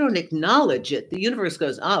if you don't acknowledge it, the universe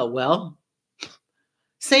goes, oh, well,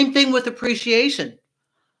 same thing with appreciation.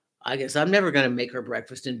 I guess I'm never going to make her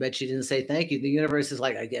breakfast in bed. She didn't say thank you. The universe is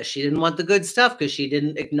like, I guess she didn't want the good stuff because she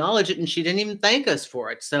didn't acknowledge it and she didn't even thank us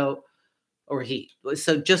for it. So, or he.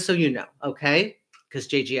 So just so you know, okay? Because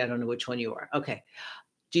JG, I don't know which one you are. Okay.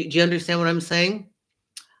 Do you understand what I'm saying?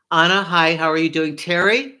 Anna, hi, how are you doing?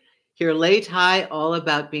 Terry, here late, hi, all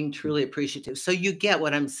about being truly appreciative. So you get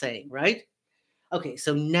what I'm saying, right? Okay,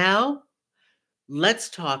 so now let's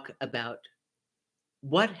talk about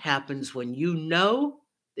what happens when you know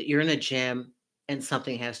that you're in a jam and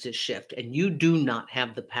something has to shift and you do not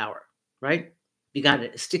have the power, right? You got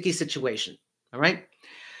a sticky situation, all right?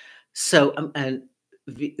 So, and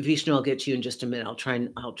Vishnu, I'll get to you in just a minute.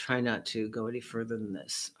 I'll try not to go any further than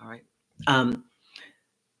this, all right?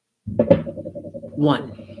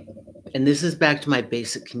 One, and this is back to my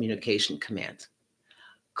basic communication command.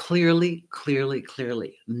 Clearly, clearly,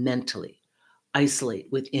 clearly, mentally isolate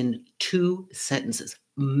within 2 sentences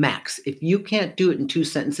max. If you can't do it in 2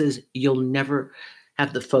 sentences, you'll never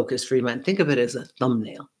have the focus for your mind. Think of it as a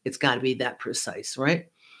thumbnail. It's got to be that precise, right?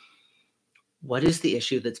 What is the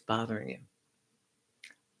issue that's bothering you?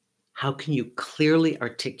 How can you clearly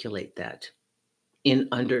articulate that in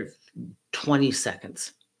under 20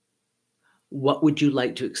 seconds? What would you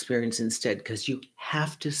like to experience instead? Because you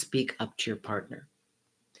have to speak up to your partner.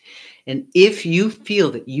 And if you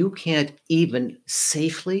feel that you can't even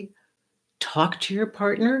safely talk to your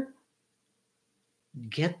partner,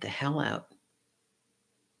 get the hell out.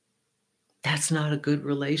 That's not a good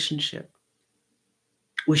relationship.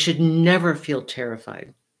 We should never feel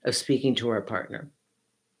terrified of speaking to our partner,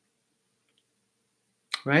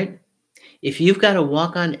 right? If you've got to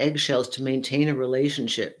walk on eggshells to maintain a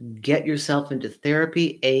relationship, get yourself into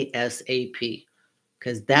therapy ASAP,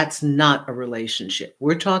 because that's not a relationship.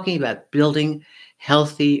 We're talking about building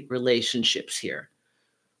healthy relationships here.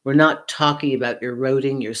 We're not talking about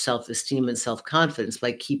eroding your self-esteem and self-confidence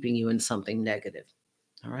by keeping you in something negative.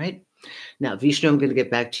 All right. Now, Vishnu, I'm going to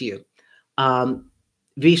get back to you.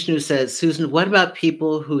 Vishnu says, Susan, what about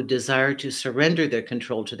people who desire to surrender their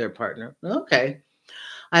control to their partner? Okay.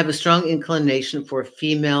 I have a strong inclination for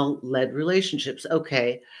female-led relationships.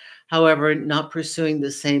 Okay. However, not pursuing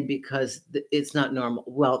the same because it's not normal.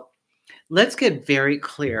 Well, let's get very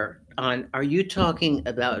clear on, are you talking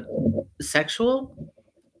about sexual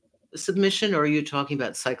submission or are you talking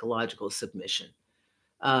about psychological submission?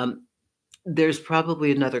 There's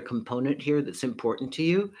probably another component here that's important to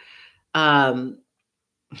you.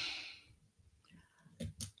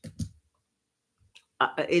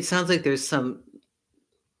 It sounds like there's some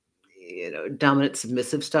dominant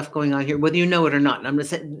submissive stuff going on here, whether you know it or not. And I'm going to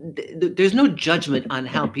say there's no judgment on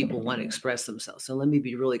how people want to express themselves. So let me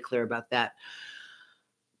be really clear about that.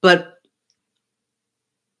 But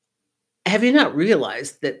have you not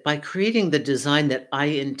realized that by creating the design that I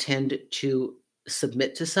intend to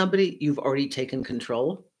submit to somebody, you've already taken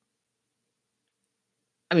control?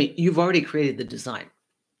 I mean, you've already created the design.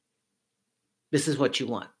 This is what you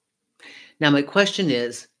want. Now, my question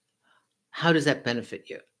is, how does that benefit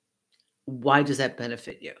you? Why does that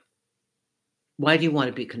benefit you? Why do you want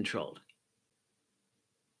to be controlled?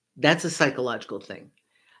 That's a psychological thing.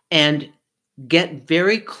 And Get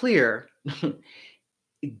very clear.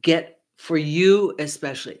 For you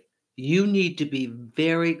especially, you need to be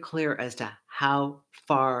very clear as to how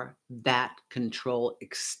far that control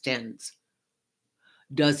extends.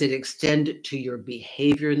 Does it extend to your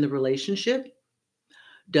behavior in the relationship?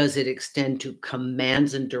 Does it extend to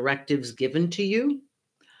commands and directives given to you?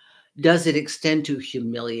 Does it extend to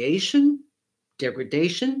humiliation,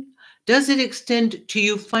 degradation? Does it extend to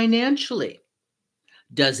you financially?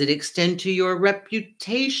 Does it extend to your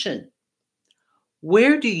reputation?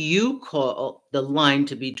 Where do you call the line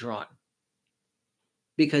to be drawn?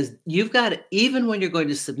 Because you've got to, even when you're going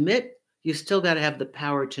to submit, you still got to have the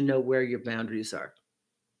power to know where your boundaries are.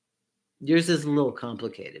 Yours is a little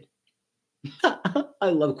complicated. I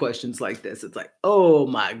love questions like this. It's like, oh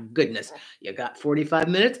my goodness, you got 45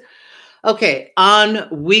 minutes? Okay, on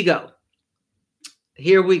we go.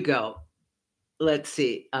 Here we go. Let's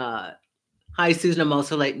see. Hi, Susan. I'm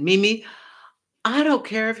also late. Mimi, I don't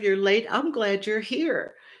care if you're late. I'm glad you're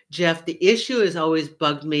here. Jeff, the issue has always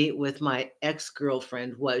bugged me with my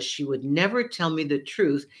ex-girlfriend was she would never tell me the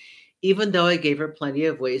truth, even though I gave her plenty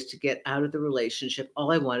of ways to get out of the relationship.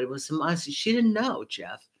 All I wanted was some honesty. She didn't know,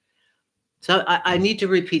 Jeff. So I need to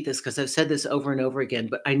repeat this because I've said this over and over again,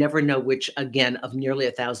 but I never know which, again, of nearly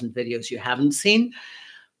 1,000 videos you haven't seen.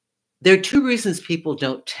 There are two reasons people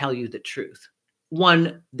don't tell you the truth.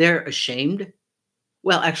 One, they're ashamed.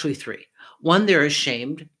 Well, actually three. One, they're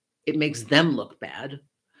ashamed. It makes them look bad.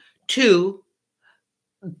 Two,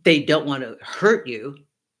 they don't want to hurt you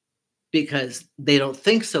because they don't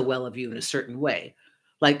think so well of you in a certain way.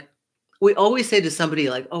 Like we always say to somebody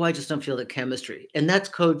like, oh, I just don't feel the chemistry. And that's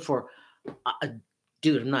code for,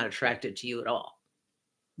 dude, I'm not attracted to you at all.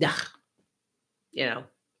 Ugh. You know,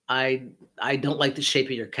 I don't like the shape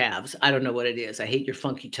of your calves. I don't know what it is. I hate your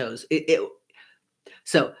funky toes.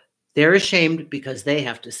 So they're ashamed because they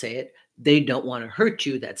have to say it. They don't want to hurt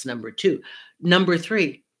you. That's number two. Number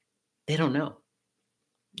three, they don't know.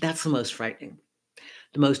 That's the most frightening.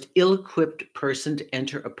 The most ill-equipped person to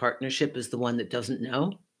enter a partnership is the one that doesn't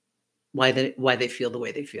know why they feel the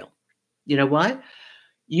way they feel. You know why?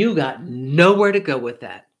 You got nowhere to go with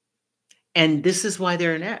that. And this is why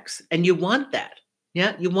they're an ex. And you want that.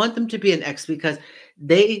 Yeah, you want them to be an ex because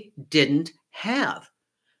they didn't have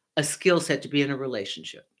a skill set to be in a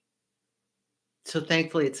relationship. So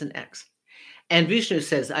thankfully, it's an ex. And Vishnu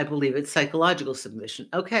says, I believe it's psychological submission.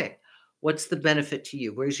 Okay, what's the benefit to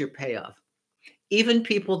you? Where's your payoff? Even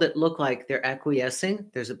people that look like they're acquiescing,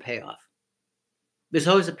 there's a payoff. There's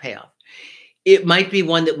always a payoff. It might be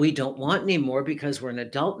one that we don't want anymore because we're an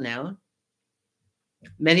adult now.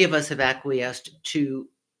 Many of us have acquiesced to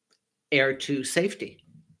err to safety,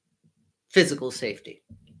 physical safety,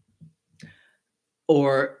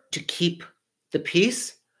 or to keep the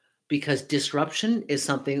peace because disruption is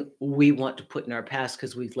something we want to put in our past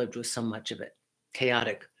because we've lived with so much of it.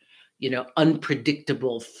 Chaotic,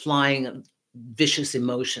 unpredictable, flying, vicious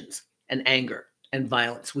emotions and anger and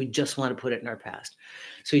violence. We just want to put it in our past.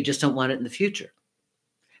 So you just don't want it in the future.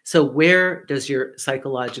 So where does your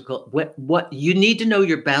psychological, what you need to know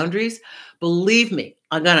your boundaries? Believe me,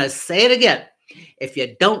 I'm going to say it again. If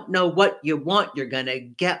you don't know what you want, you're going to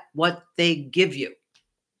get what they give you.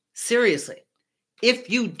 Seriously.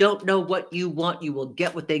 If you don't know what you want, you will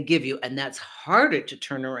get what they give you. And that's harder to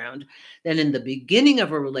turn around than in the beginning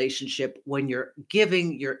of a relationship when you're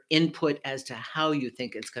giving your input as to how you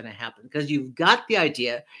think it's going to happen, because you've got the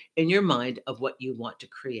idea in your mind of what you want to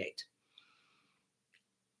create.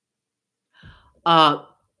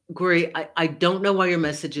 Guri, I don't know why your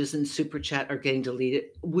messages in Super Chat are getting deleted.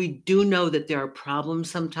 We do know that there are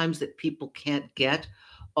problems sometimes that people can't get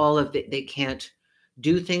they can't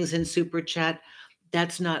do things in Super Chat.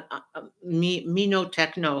 That's not me no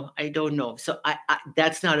techno. I don't know. So I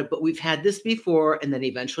that's not it. But we've had this before, and then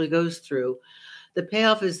eventually goes through. The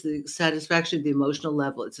payoff is the satisfaction of the emotional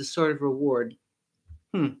level. It's a sort of reward.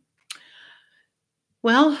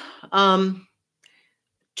 Well,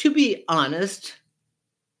 to be honest,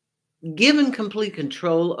 given complete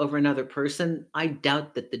control over another person, I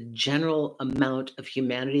doubt that the general amount of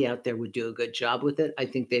humanity out there would do a good job with it. I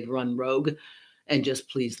think they'd run rogue and just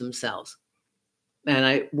please themselves. And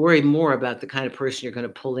I worry more about the kind of person you're going to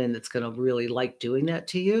pull in that's going to really like doing that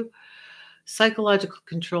to you. Psychological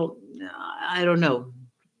control, I don't know.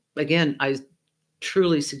 Again, I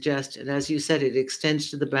truly suggest, and as you said, it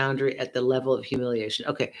extends to the boundary at the level of humiliation.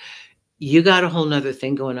 Okay, you got a whole nother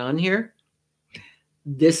thing going on here.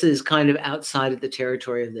 This is kind of outside of the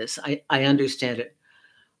territory of this. I understand it.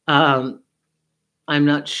 I'm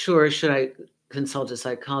not sure, should I consult a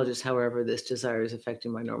psychologist, however, this desire is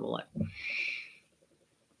affecting my normal life.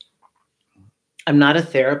 I'm not a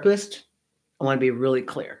therapist. I want to be really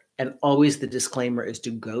clear. And always the disclaimer is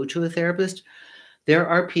to go to a therapist. There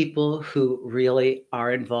are people who really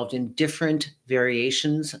are involved in different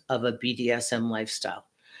variations of a BDSM lifestyle.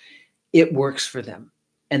 It works for them,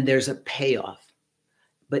 and there's a payoff.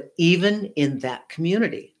 But even in that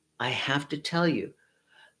community, I have to tell you,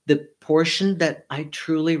 the portion that I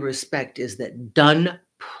truly respect is that done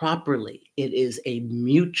properly, it is a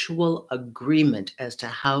mutual agreement as to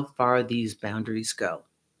how far these boundaries go.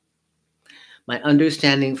 My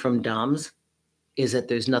understanding from DOMs is that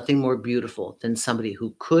there's nothing more beautiful than somebody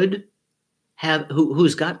who could have,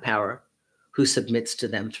 who's got power, who submits to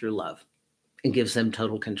them through love and gives them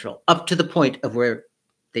total control up to the point of where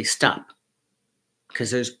they stop.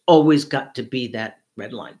 Because there's always got to be that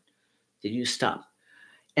red line. Did you stop?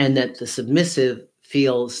 And that the submissive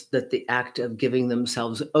feels that the act of giving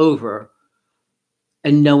themselves over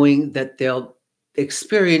and knowing that they'll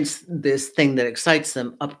experience this thing that excites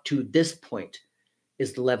them up to this point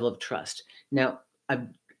is the level of trust. Now,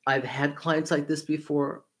 I've had clients like this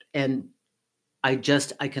before, and I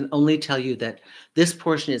can only tell you that this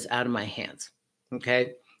portion is out of my hands.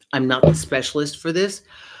 Okay. I'm not the specialist for this,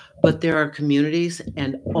 but there are communities,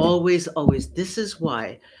 and always, this is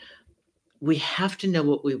why we have to know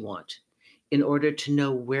what we want in order to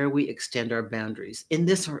know where we extend our boundaries in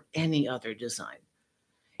this or any other design.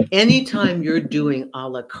 Anytime you're doing a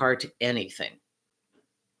la carte anything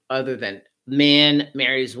other than man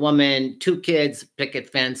marries woman, 2 kids, picket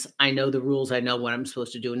fence, I know the rules, I know what I'm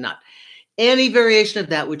supposed to do and not. Any variation of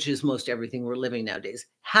that, which is most everything we're living nowadays,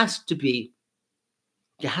 has to be,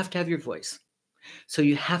 you have to have your voice. So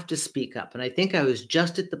you have to speak up. And I think I was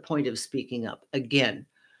just at the point of speaking up. Again,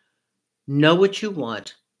 know what you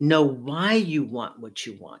want, know why you want what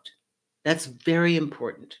you want. That's very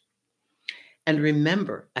important. And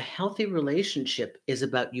remember, a healthy relationship is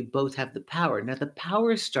about you both have the power. Now, the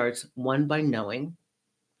power starts, 1, by knowing,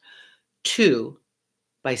 2,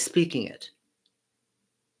 by speaking it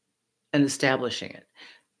and establishing it.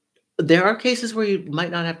 There are cases where you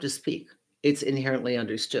might not have to speak. It's inherently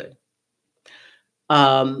understood.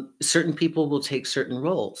 Certain people will take certain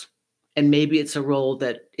roles, and maybe it's a role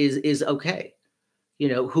that is okay. You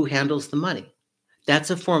know, who handles the money?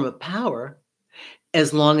 That's a form of power,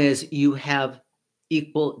 as long as you have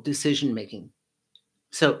equal decision making.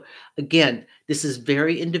 So again, this is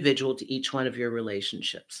very individual to each one of your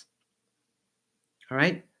relationships. All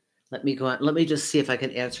right, let me go on. Let me just see if I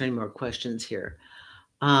can answer any more questions here.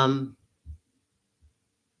 Gwen,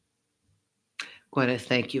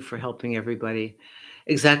 thank you for helping everybody.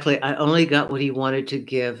 Exactly. I only got what he wanted to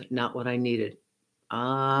give, not what I needed.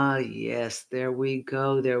 Ah, yes. There we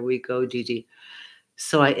go. There we go, Gigi.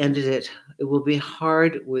 So I ended it. It will be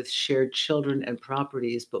hard with shared children and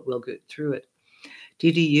properties, but we'll get through it.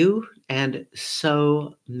 DDU and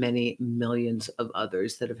so many millions of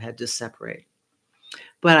others that have had to separate.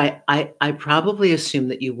 But I probably assume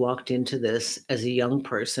that you walked into this as a young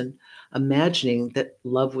person, imagining that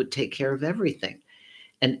love would take care of everything.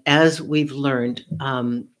 And as we've learned,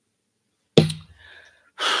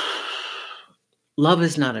 love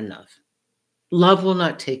is not enough. Love will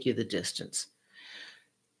not take you the distance.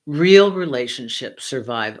 Real relationships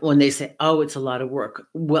survive when they say, oh, it's a lot of work.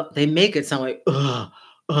 Well, they make it sound like,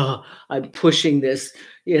 I'm pushing this,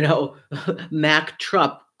 Mack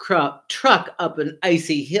truck up an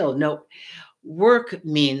icy hill. No, work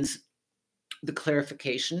means the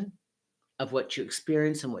clarification of what you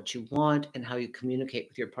experience and what you want and how you communicate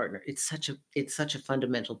with your partner. It's such a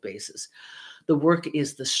fundamental basis. The work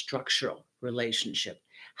is the structural relationship.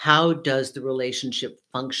 How does the relationship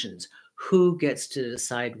functions? Who gets to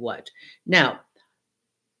decide what? Now,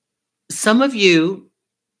 some of you,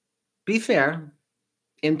 be fair,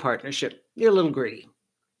 in partnership, you're a little greedy.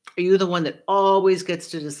 Are you the one that always gets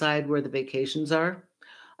to decide where the vacations are?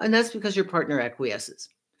 And that's because your partner acquiesces.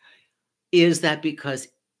 Is that because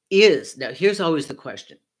now here's always the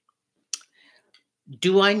question.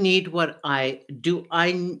 Do I need what I do?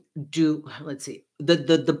 Let's see,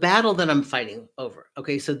 the battle that I'm fighting over.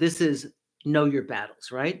 Okay, so this is know your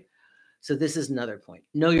battles, right? So this is another point.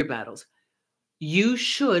 Know your battles. You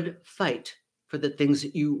should fight for the things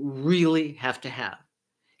that you really have to have.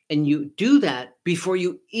 And you do that before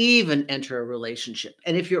you even enter a relationship.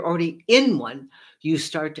 And if you're already in one, you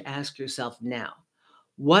start to ask yourself now,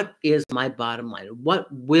 what is my bottom line? What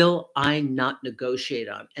will I not negotiate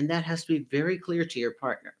on? And that has to be very clear to your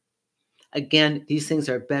partner. Again, these things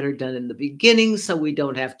are better done in the beginning so we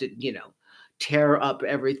don't have to, tear up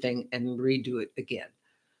everything and redo it again.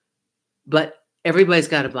 But everybody's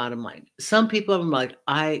got a bottom line. Some people are like,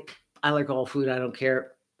 I like all food. I don't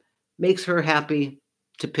care. Makes her happy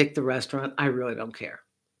to pick the restaurant. I really don't care.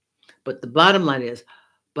 But the bottom line is,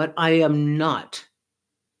 but I am not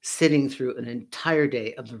sitting through an entire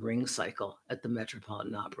day of the Ring cycle at the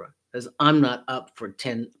Metropolitan Opera, because I'm not up for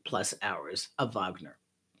 10 plus hours of Wagner.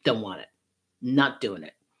 Don't want it. Not doing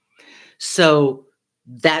it. So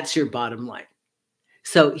that's your bottom line.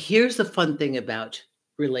 So here's the fun thing about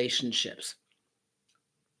relationships.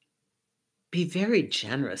 Be very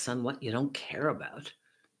generous on what you don't care about.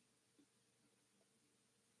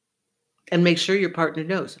 And make sure your partner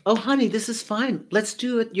knows, oh, honey, this is fine. Let's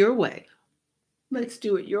do it your way. Let's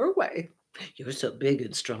do it your way. You're so big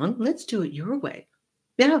and strong. Let's do it your way.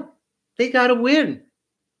 Yeah, they got to win.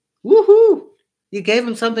 Woohoo! You gave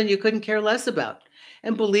them something you couldn't care less about.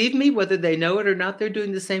 And believe me, whether they know it or not, they're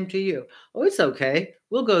doing the same to you. Oh, it's okay.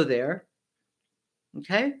 We'll go there.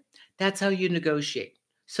 Okay? That's how you negotiate.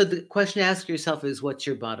 So the question to ask yourself is, what's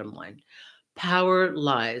your bottom line? Power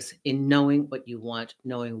lies in knowing what you want,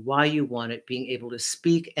 knowing why you want it, being able to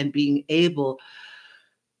speak, and being able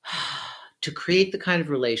to create the kind of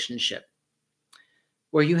relationship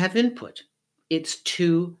where you have input. It's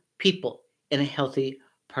two people in a healthy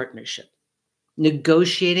partnership,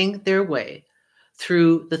 negotiating their way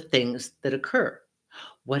through the things that occur.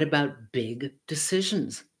 What about big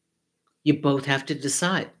decisions? You both have to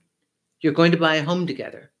decide. You're going to buy a home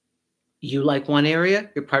together. You like one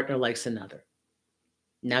area, your partner likes another.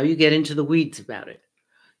 Now you get into the weeds about it.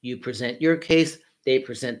 You present your case, they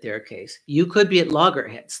present their case. You could be at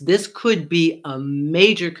loggerheads. This could be a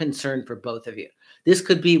major concern for both of you. This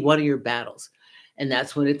could be one of your battles. And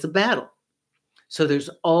that's when it's a battle. So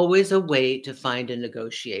there's always a way to find a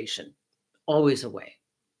negotiation. Always a way.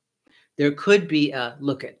 There could be a,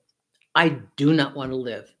 look at, I do not want to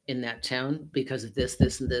live in that town because of this,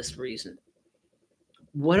 this, and this reason.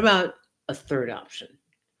 What about a third option?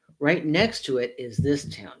 Right next to it is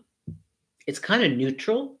this town. It's kind of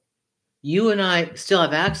neutral. You and I still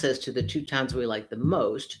have access to the two towns we like the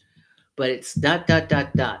most, but it's ...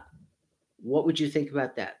 What would you think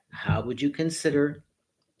about that? How would you consider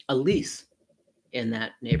a lease in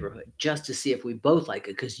that neighborhood just to see if we both like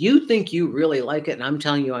it? Because you think you really like it, and I'm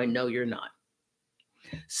telling you, I know you're not.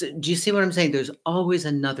 So do you see what I'm saying? There's always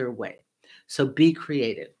another way. So be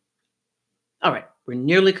creative. All right, we're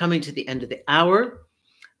nearly coming to the end of the hour.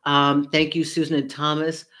 Thank you, Susan and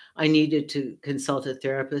Thomas. I needed to consult a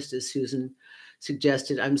therapist, as Susan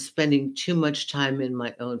suggested. I'm spending too much time in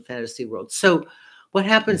my own fantasy world. So what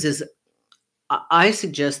happens is I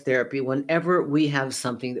suggest therapy whenever we have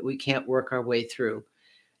something that we can't work our way through,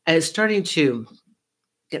 and it's starting to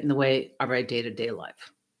get in the way of our day-to-day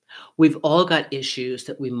life. We've all got issues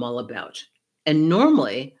that we mull about. And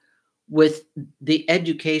normally, with the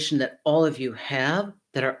education that all of you have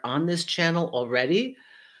that are on this channel already,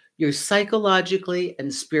 you're psychologically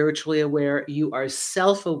and spiritually aware. You are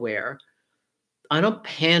self-aware. I don't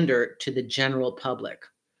pander to the general public.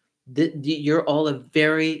 You're all a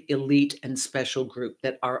very elite and special group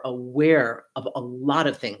that are aware of a lot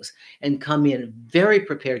of things and come in very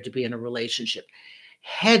prepared to be in a relationship,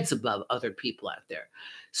 heads above other people out there.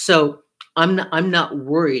 So I'm not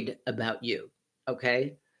worried about you,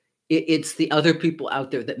 okay? It's the other people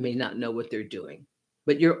out there that may not know what they're doing.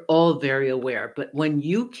 But you're all very aware. But when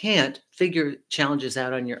you can't figure challenges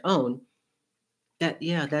out on your own,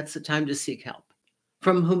 that's the time to seek help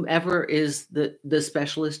from whomever is the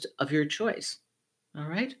specialist of your choice. All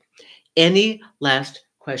right? Any last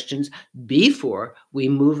questions before we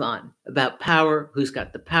move on about power? Who's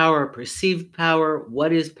got the power, perceived power?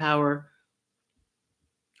 What is power?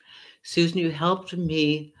 Susan, you helped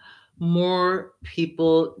me. More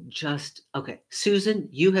people just, okay. Susan,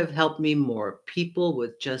 you have helped me more. People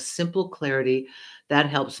with just simple clarity. That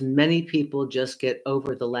helps many people just get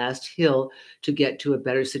over the last hill to get to a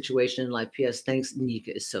better situation in life. P.S. Thanks.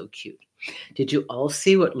 Nika is so cute. Did you all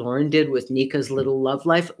see what Lauren did with Nika's little love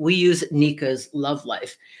life? We use Nika's love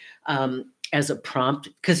life as a prompt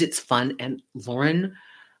because it's fun. And Lauren,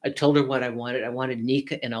 I told her what I wanted. I wanted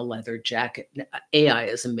Nika in a leather jacket. AI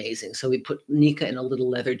is amazing. So we put Nika in a little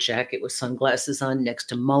leather jacket with sunglasses on next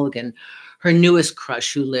to Mulligan, her newest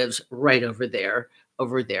crush, who lives right over there.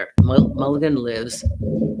 Mulligan lives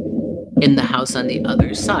in the house on the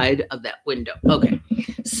other side of that window. Okay.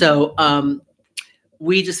 So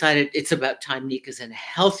we decided it's about time Nika's in a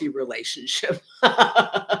healthy relationship.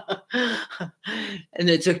 And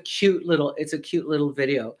it's a cute little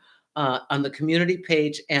video. On the community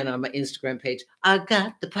page and on my Instagram page, I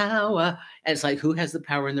got the power. And it's like, who has the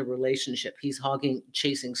power in the relationship? He's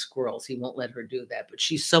chasing squirrels. He won't let her do that, but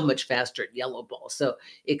she's so much faster at yellow ball. So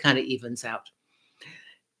it kind of evens out.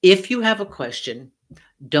 If you have a question,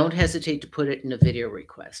 don't hesitate to put it in a video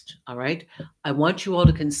request. All right. I want you all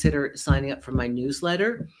to consider signing up for my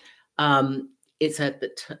newsletter. It's at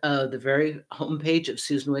the very homepage of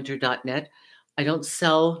susanwinter.net. I don't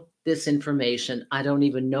sell this information. I don't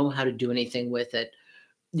even know how to do anything with it.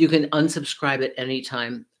 You can unsubscribe at any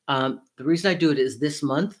time. The reason I do it is this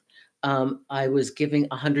month, I was giving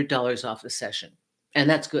 $100 off a session. And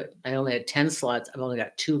that's good. I only had 10 slots. I've only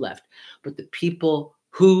got 2 left. But the people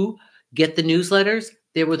who get the newsletters,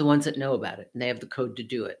 they were the ones that know about it, and they have the code to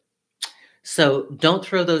do it. So don't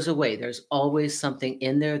throw those away. There's always something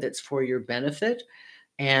in there that's for your benefit.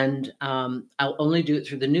 And I'll only do it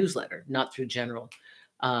through the newsletter, not through general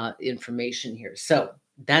information here. So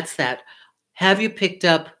that's that. Have you picked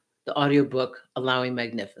up the audiobook, Allowing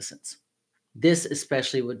Magnificence? This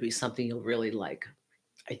especially would be something you'll really like.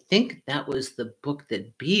 I think that was the book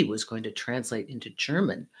that B was going to translate into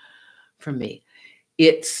German for me.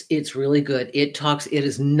 It's really good. It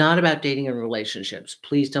is not about dating and relationships.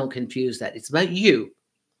 Please don't confuse that. It's about you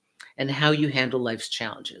and how you handle life's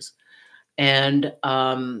challenges. And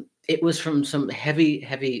it was from some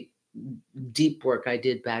heavy, deep work I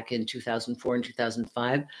did back in 2004 and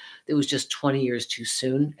 2005. It was just 20 years too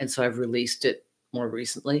soon. And so I've released it more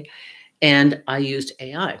recently. And I used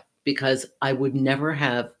AI because I would never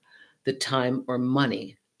have the time or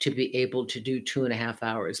money to be able to do 2.5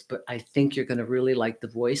 hours. But I think you're going to really like the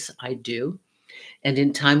voice I do. And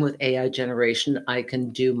in time with AI generation, I can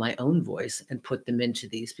do my own voice and put them into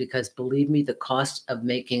these, because believe me, the cost of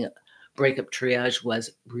making breakup triage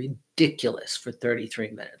was ridiculous for 33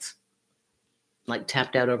 minutes, like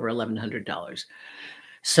tapped out over $1,100.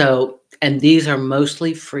 So, and these are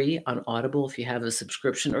mostly free on Audible if you have a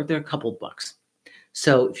subscription, or they're a couple bucks.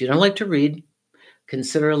 So if you don't like to read,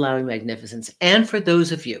 consider Allowing Magnificence. And for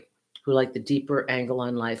those of you who like the deeper angle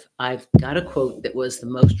on life, I've got a quote that was the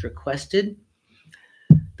most requested.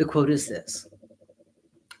 The quote is this: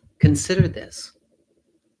 consider this.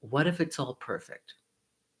 What if it's all perfect?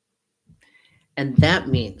 And that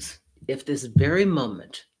means if this very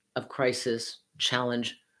moment of crisis,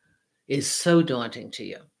 challenge is so daunting to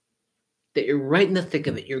you that you're right in the thick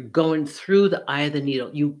of it, you're going through the eye of the needle,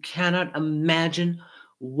 you cannot imagine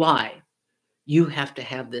why you have to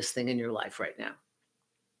have this thing in your life right now.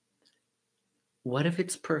 What if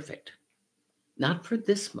it's perfect? Not for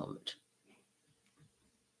this moment,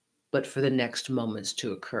 but for the next moments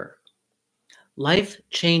to occur. Life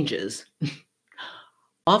changes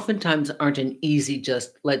oftentimes aren't an easy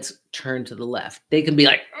just let's turn to the left. They can be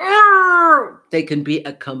like, argh! They can be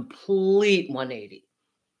a complete 180.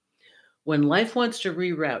 When life wants to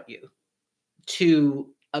reroute you to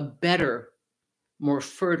a better, more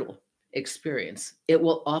fertile experience, it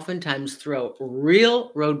will oftentimes throw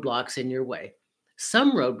real roadblocks in your way.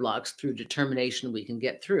 Some roadblocks through determination we can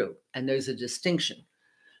get through, and there's a distinction.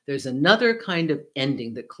 There's another kind of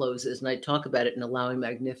ending that closes, and I talk about it in Allowing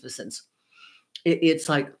Magnificence. It's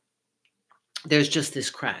like there's just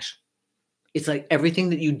this crash. It's like everything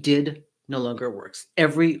that you did no longer works.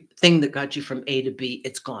 Everything that got you from A to B,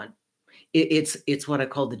 it's gone. It's what I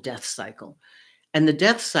call the death cycle. And the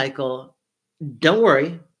death cycle, don't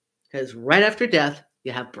worry, because right after death,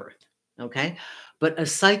 you have birth, okay? But a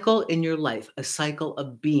cycle in your life, a cycle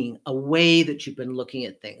of being, a way that you've been looking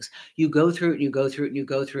at things. You go through it, and you go through it, and you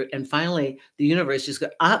go through it, and finally, the universe just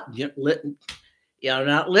goes, you're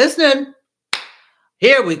not listening.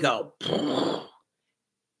 Here we go.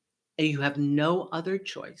 And you have no other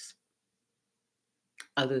choice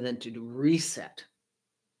other than to reset.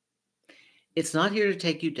 It's not here to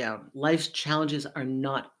take you down. Life's challenges are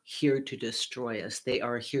not here to destroy us. They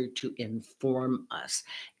are here to inform us.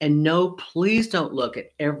 And no, please don't look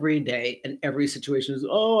at every day and every situation as,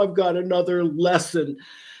 oh, I've got another lesson.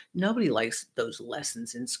 Nobody likes those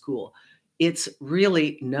lessons in school. It's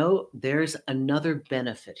really, no, there's another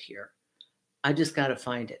benefit here. I just got to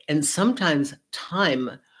find it. And sometimes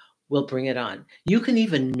time will bring it on. You can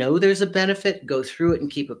even know there's a benefit, go through it and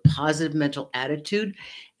keep a positive mental attitude,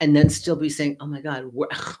 and then still be saying, oh my God,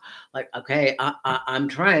 like, okay, I'm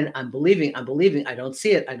trying, I'm believing, I don't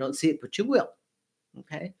see it, but you will.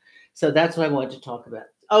 Okay. So that's what I wanted to talk about.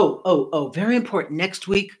 Oh, very important. Next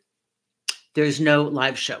week, there's no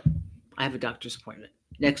live show. I have a doctor's appointment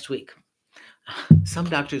next week. Some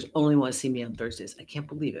doctors only want to see me on Thursdays. I can't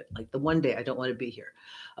believe it. Like the one day I don't want to be here.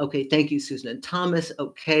 Okay, thank you, Susan and Thomas.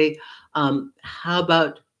 Okay, how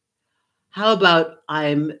about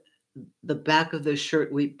I'm the back of the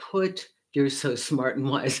shirt we put? You're so smart and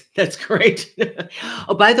wise. That's great.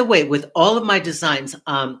 Oh, by the way, with all of my designs,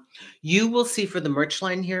 you will see for the merch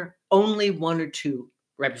line here only 1 or 2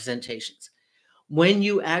 representations. When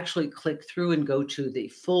you actually click through and go to the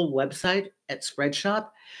full website at Spreadshop,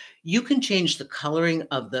 you can change the coloring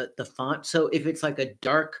of the font. So if it's like a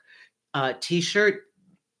dark t-shirt,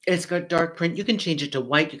 It's got dark print. You can change it to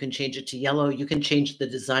white. You can change it to yellow. You can change the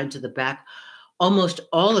design to the back. Almost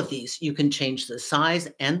all of these, you can change the size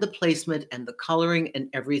and the placement and the coloring and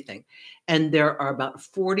everything. And there are about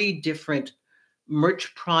 40 different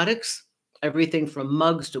merch products, everything from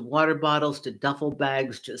mugs to water bottles to duffel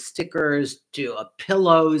bags to stickers to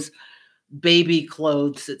pillows, baby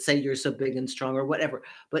clothes that say you're so big and strong or whatever.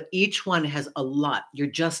 But each one has a lot. You're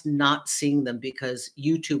just not seeing them because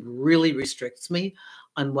YouTube really restricts me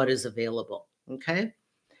on what is available. Okay.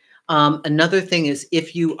 Another thing is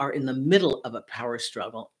if you are in the middle of a power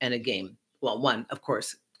struggle and a game, well, one, of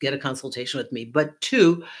course, get a consultation with me, but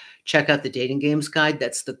two, check out the dating games guide.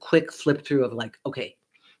 That's the quick flip through of like, okay,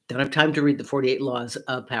 don't have time to read the 48 laws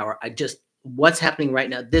of power. I just, what's happening right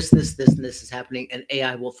now? This, and this is happening, and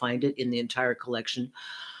AI will find it in the entire collection.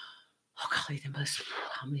 Oh, golly, there must,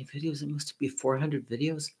 how many videos? It must be 400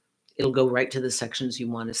 videos. It'll go right to the sections you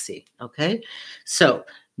want to see. Okay. So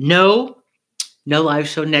no live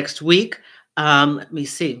show next week. Let me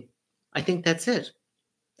see. I think that's it.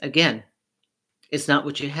 Again, it's not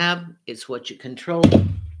what you have, it's what you control.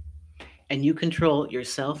 And you control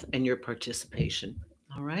yourself and your participation.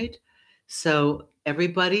 All right. So,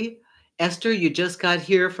 everybody, Esther, you just got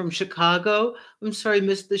here from Chicago. I'm sorry,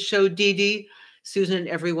 missed the show, Dee Dee. Susan and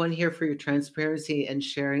everyone here for your transparency and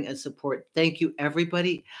sharing and support. Thank you,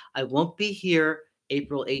 everybody. I won't be here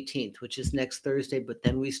April 18th, which is next Thursday, but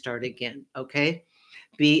then we start again. Okay.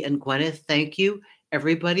 B and Gwyneth, thank you.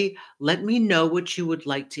 Everybody, let me know what you would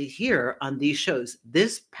like to hear on these shows.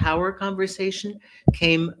 This power conversation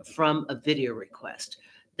came from a video request.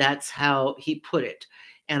 That's how he put it.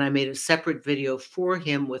 And I made a separate video for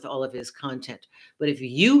him with all of his content. But if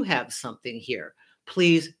you have something here,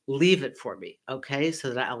 please leave it for me, okay?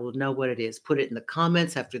 So that I will know what it is. Put it in the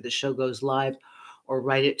comments after the show goes live or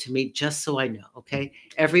write it to me just so I know, okay?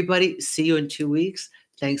 Everybody, see you in 2 weeks.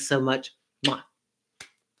 Thanks so much.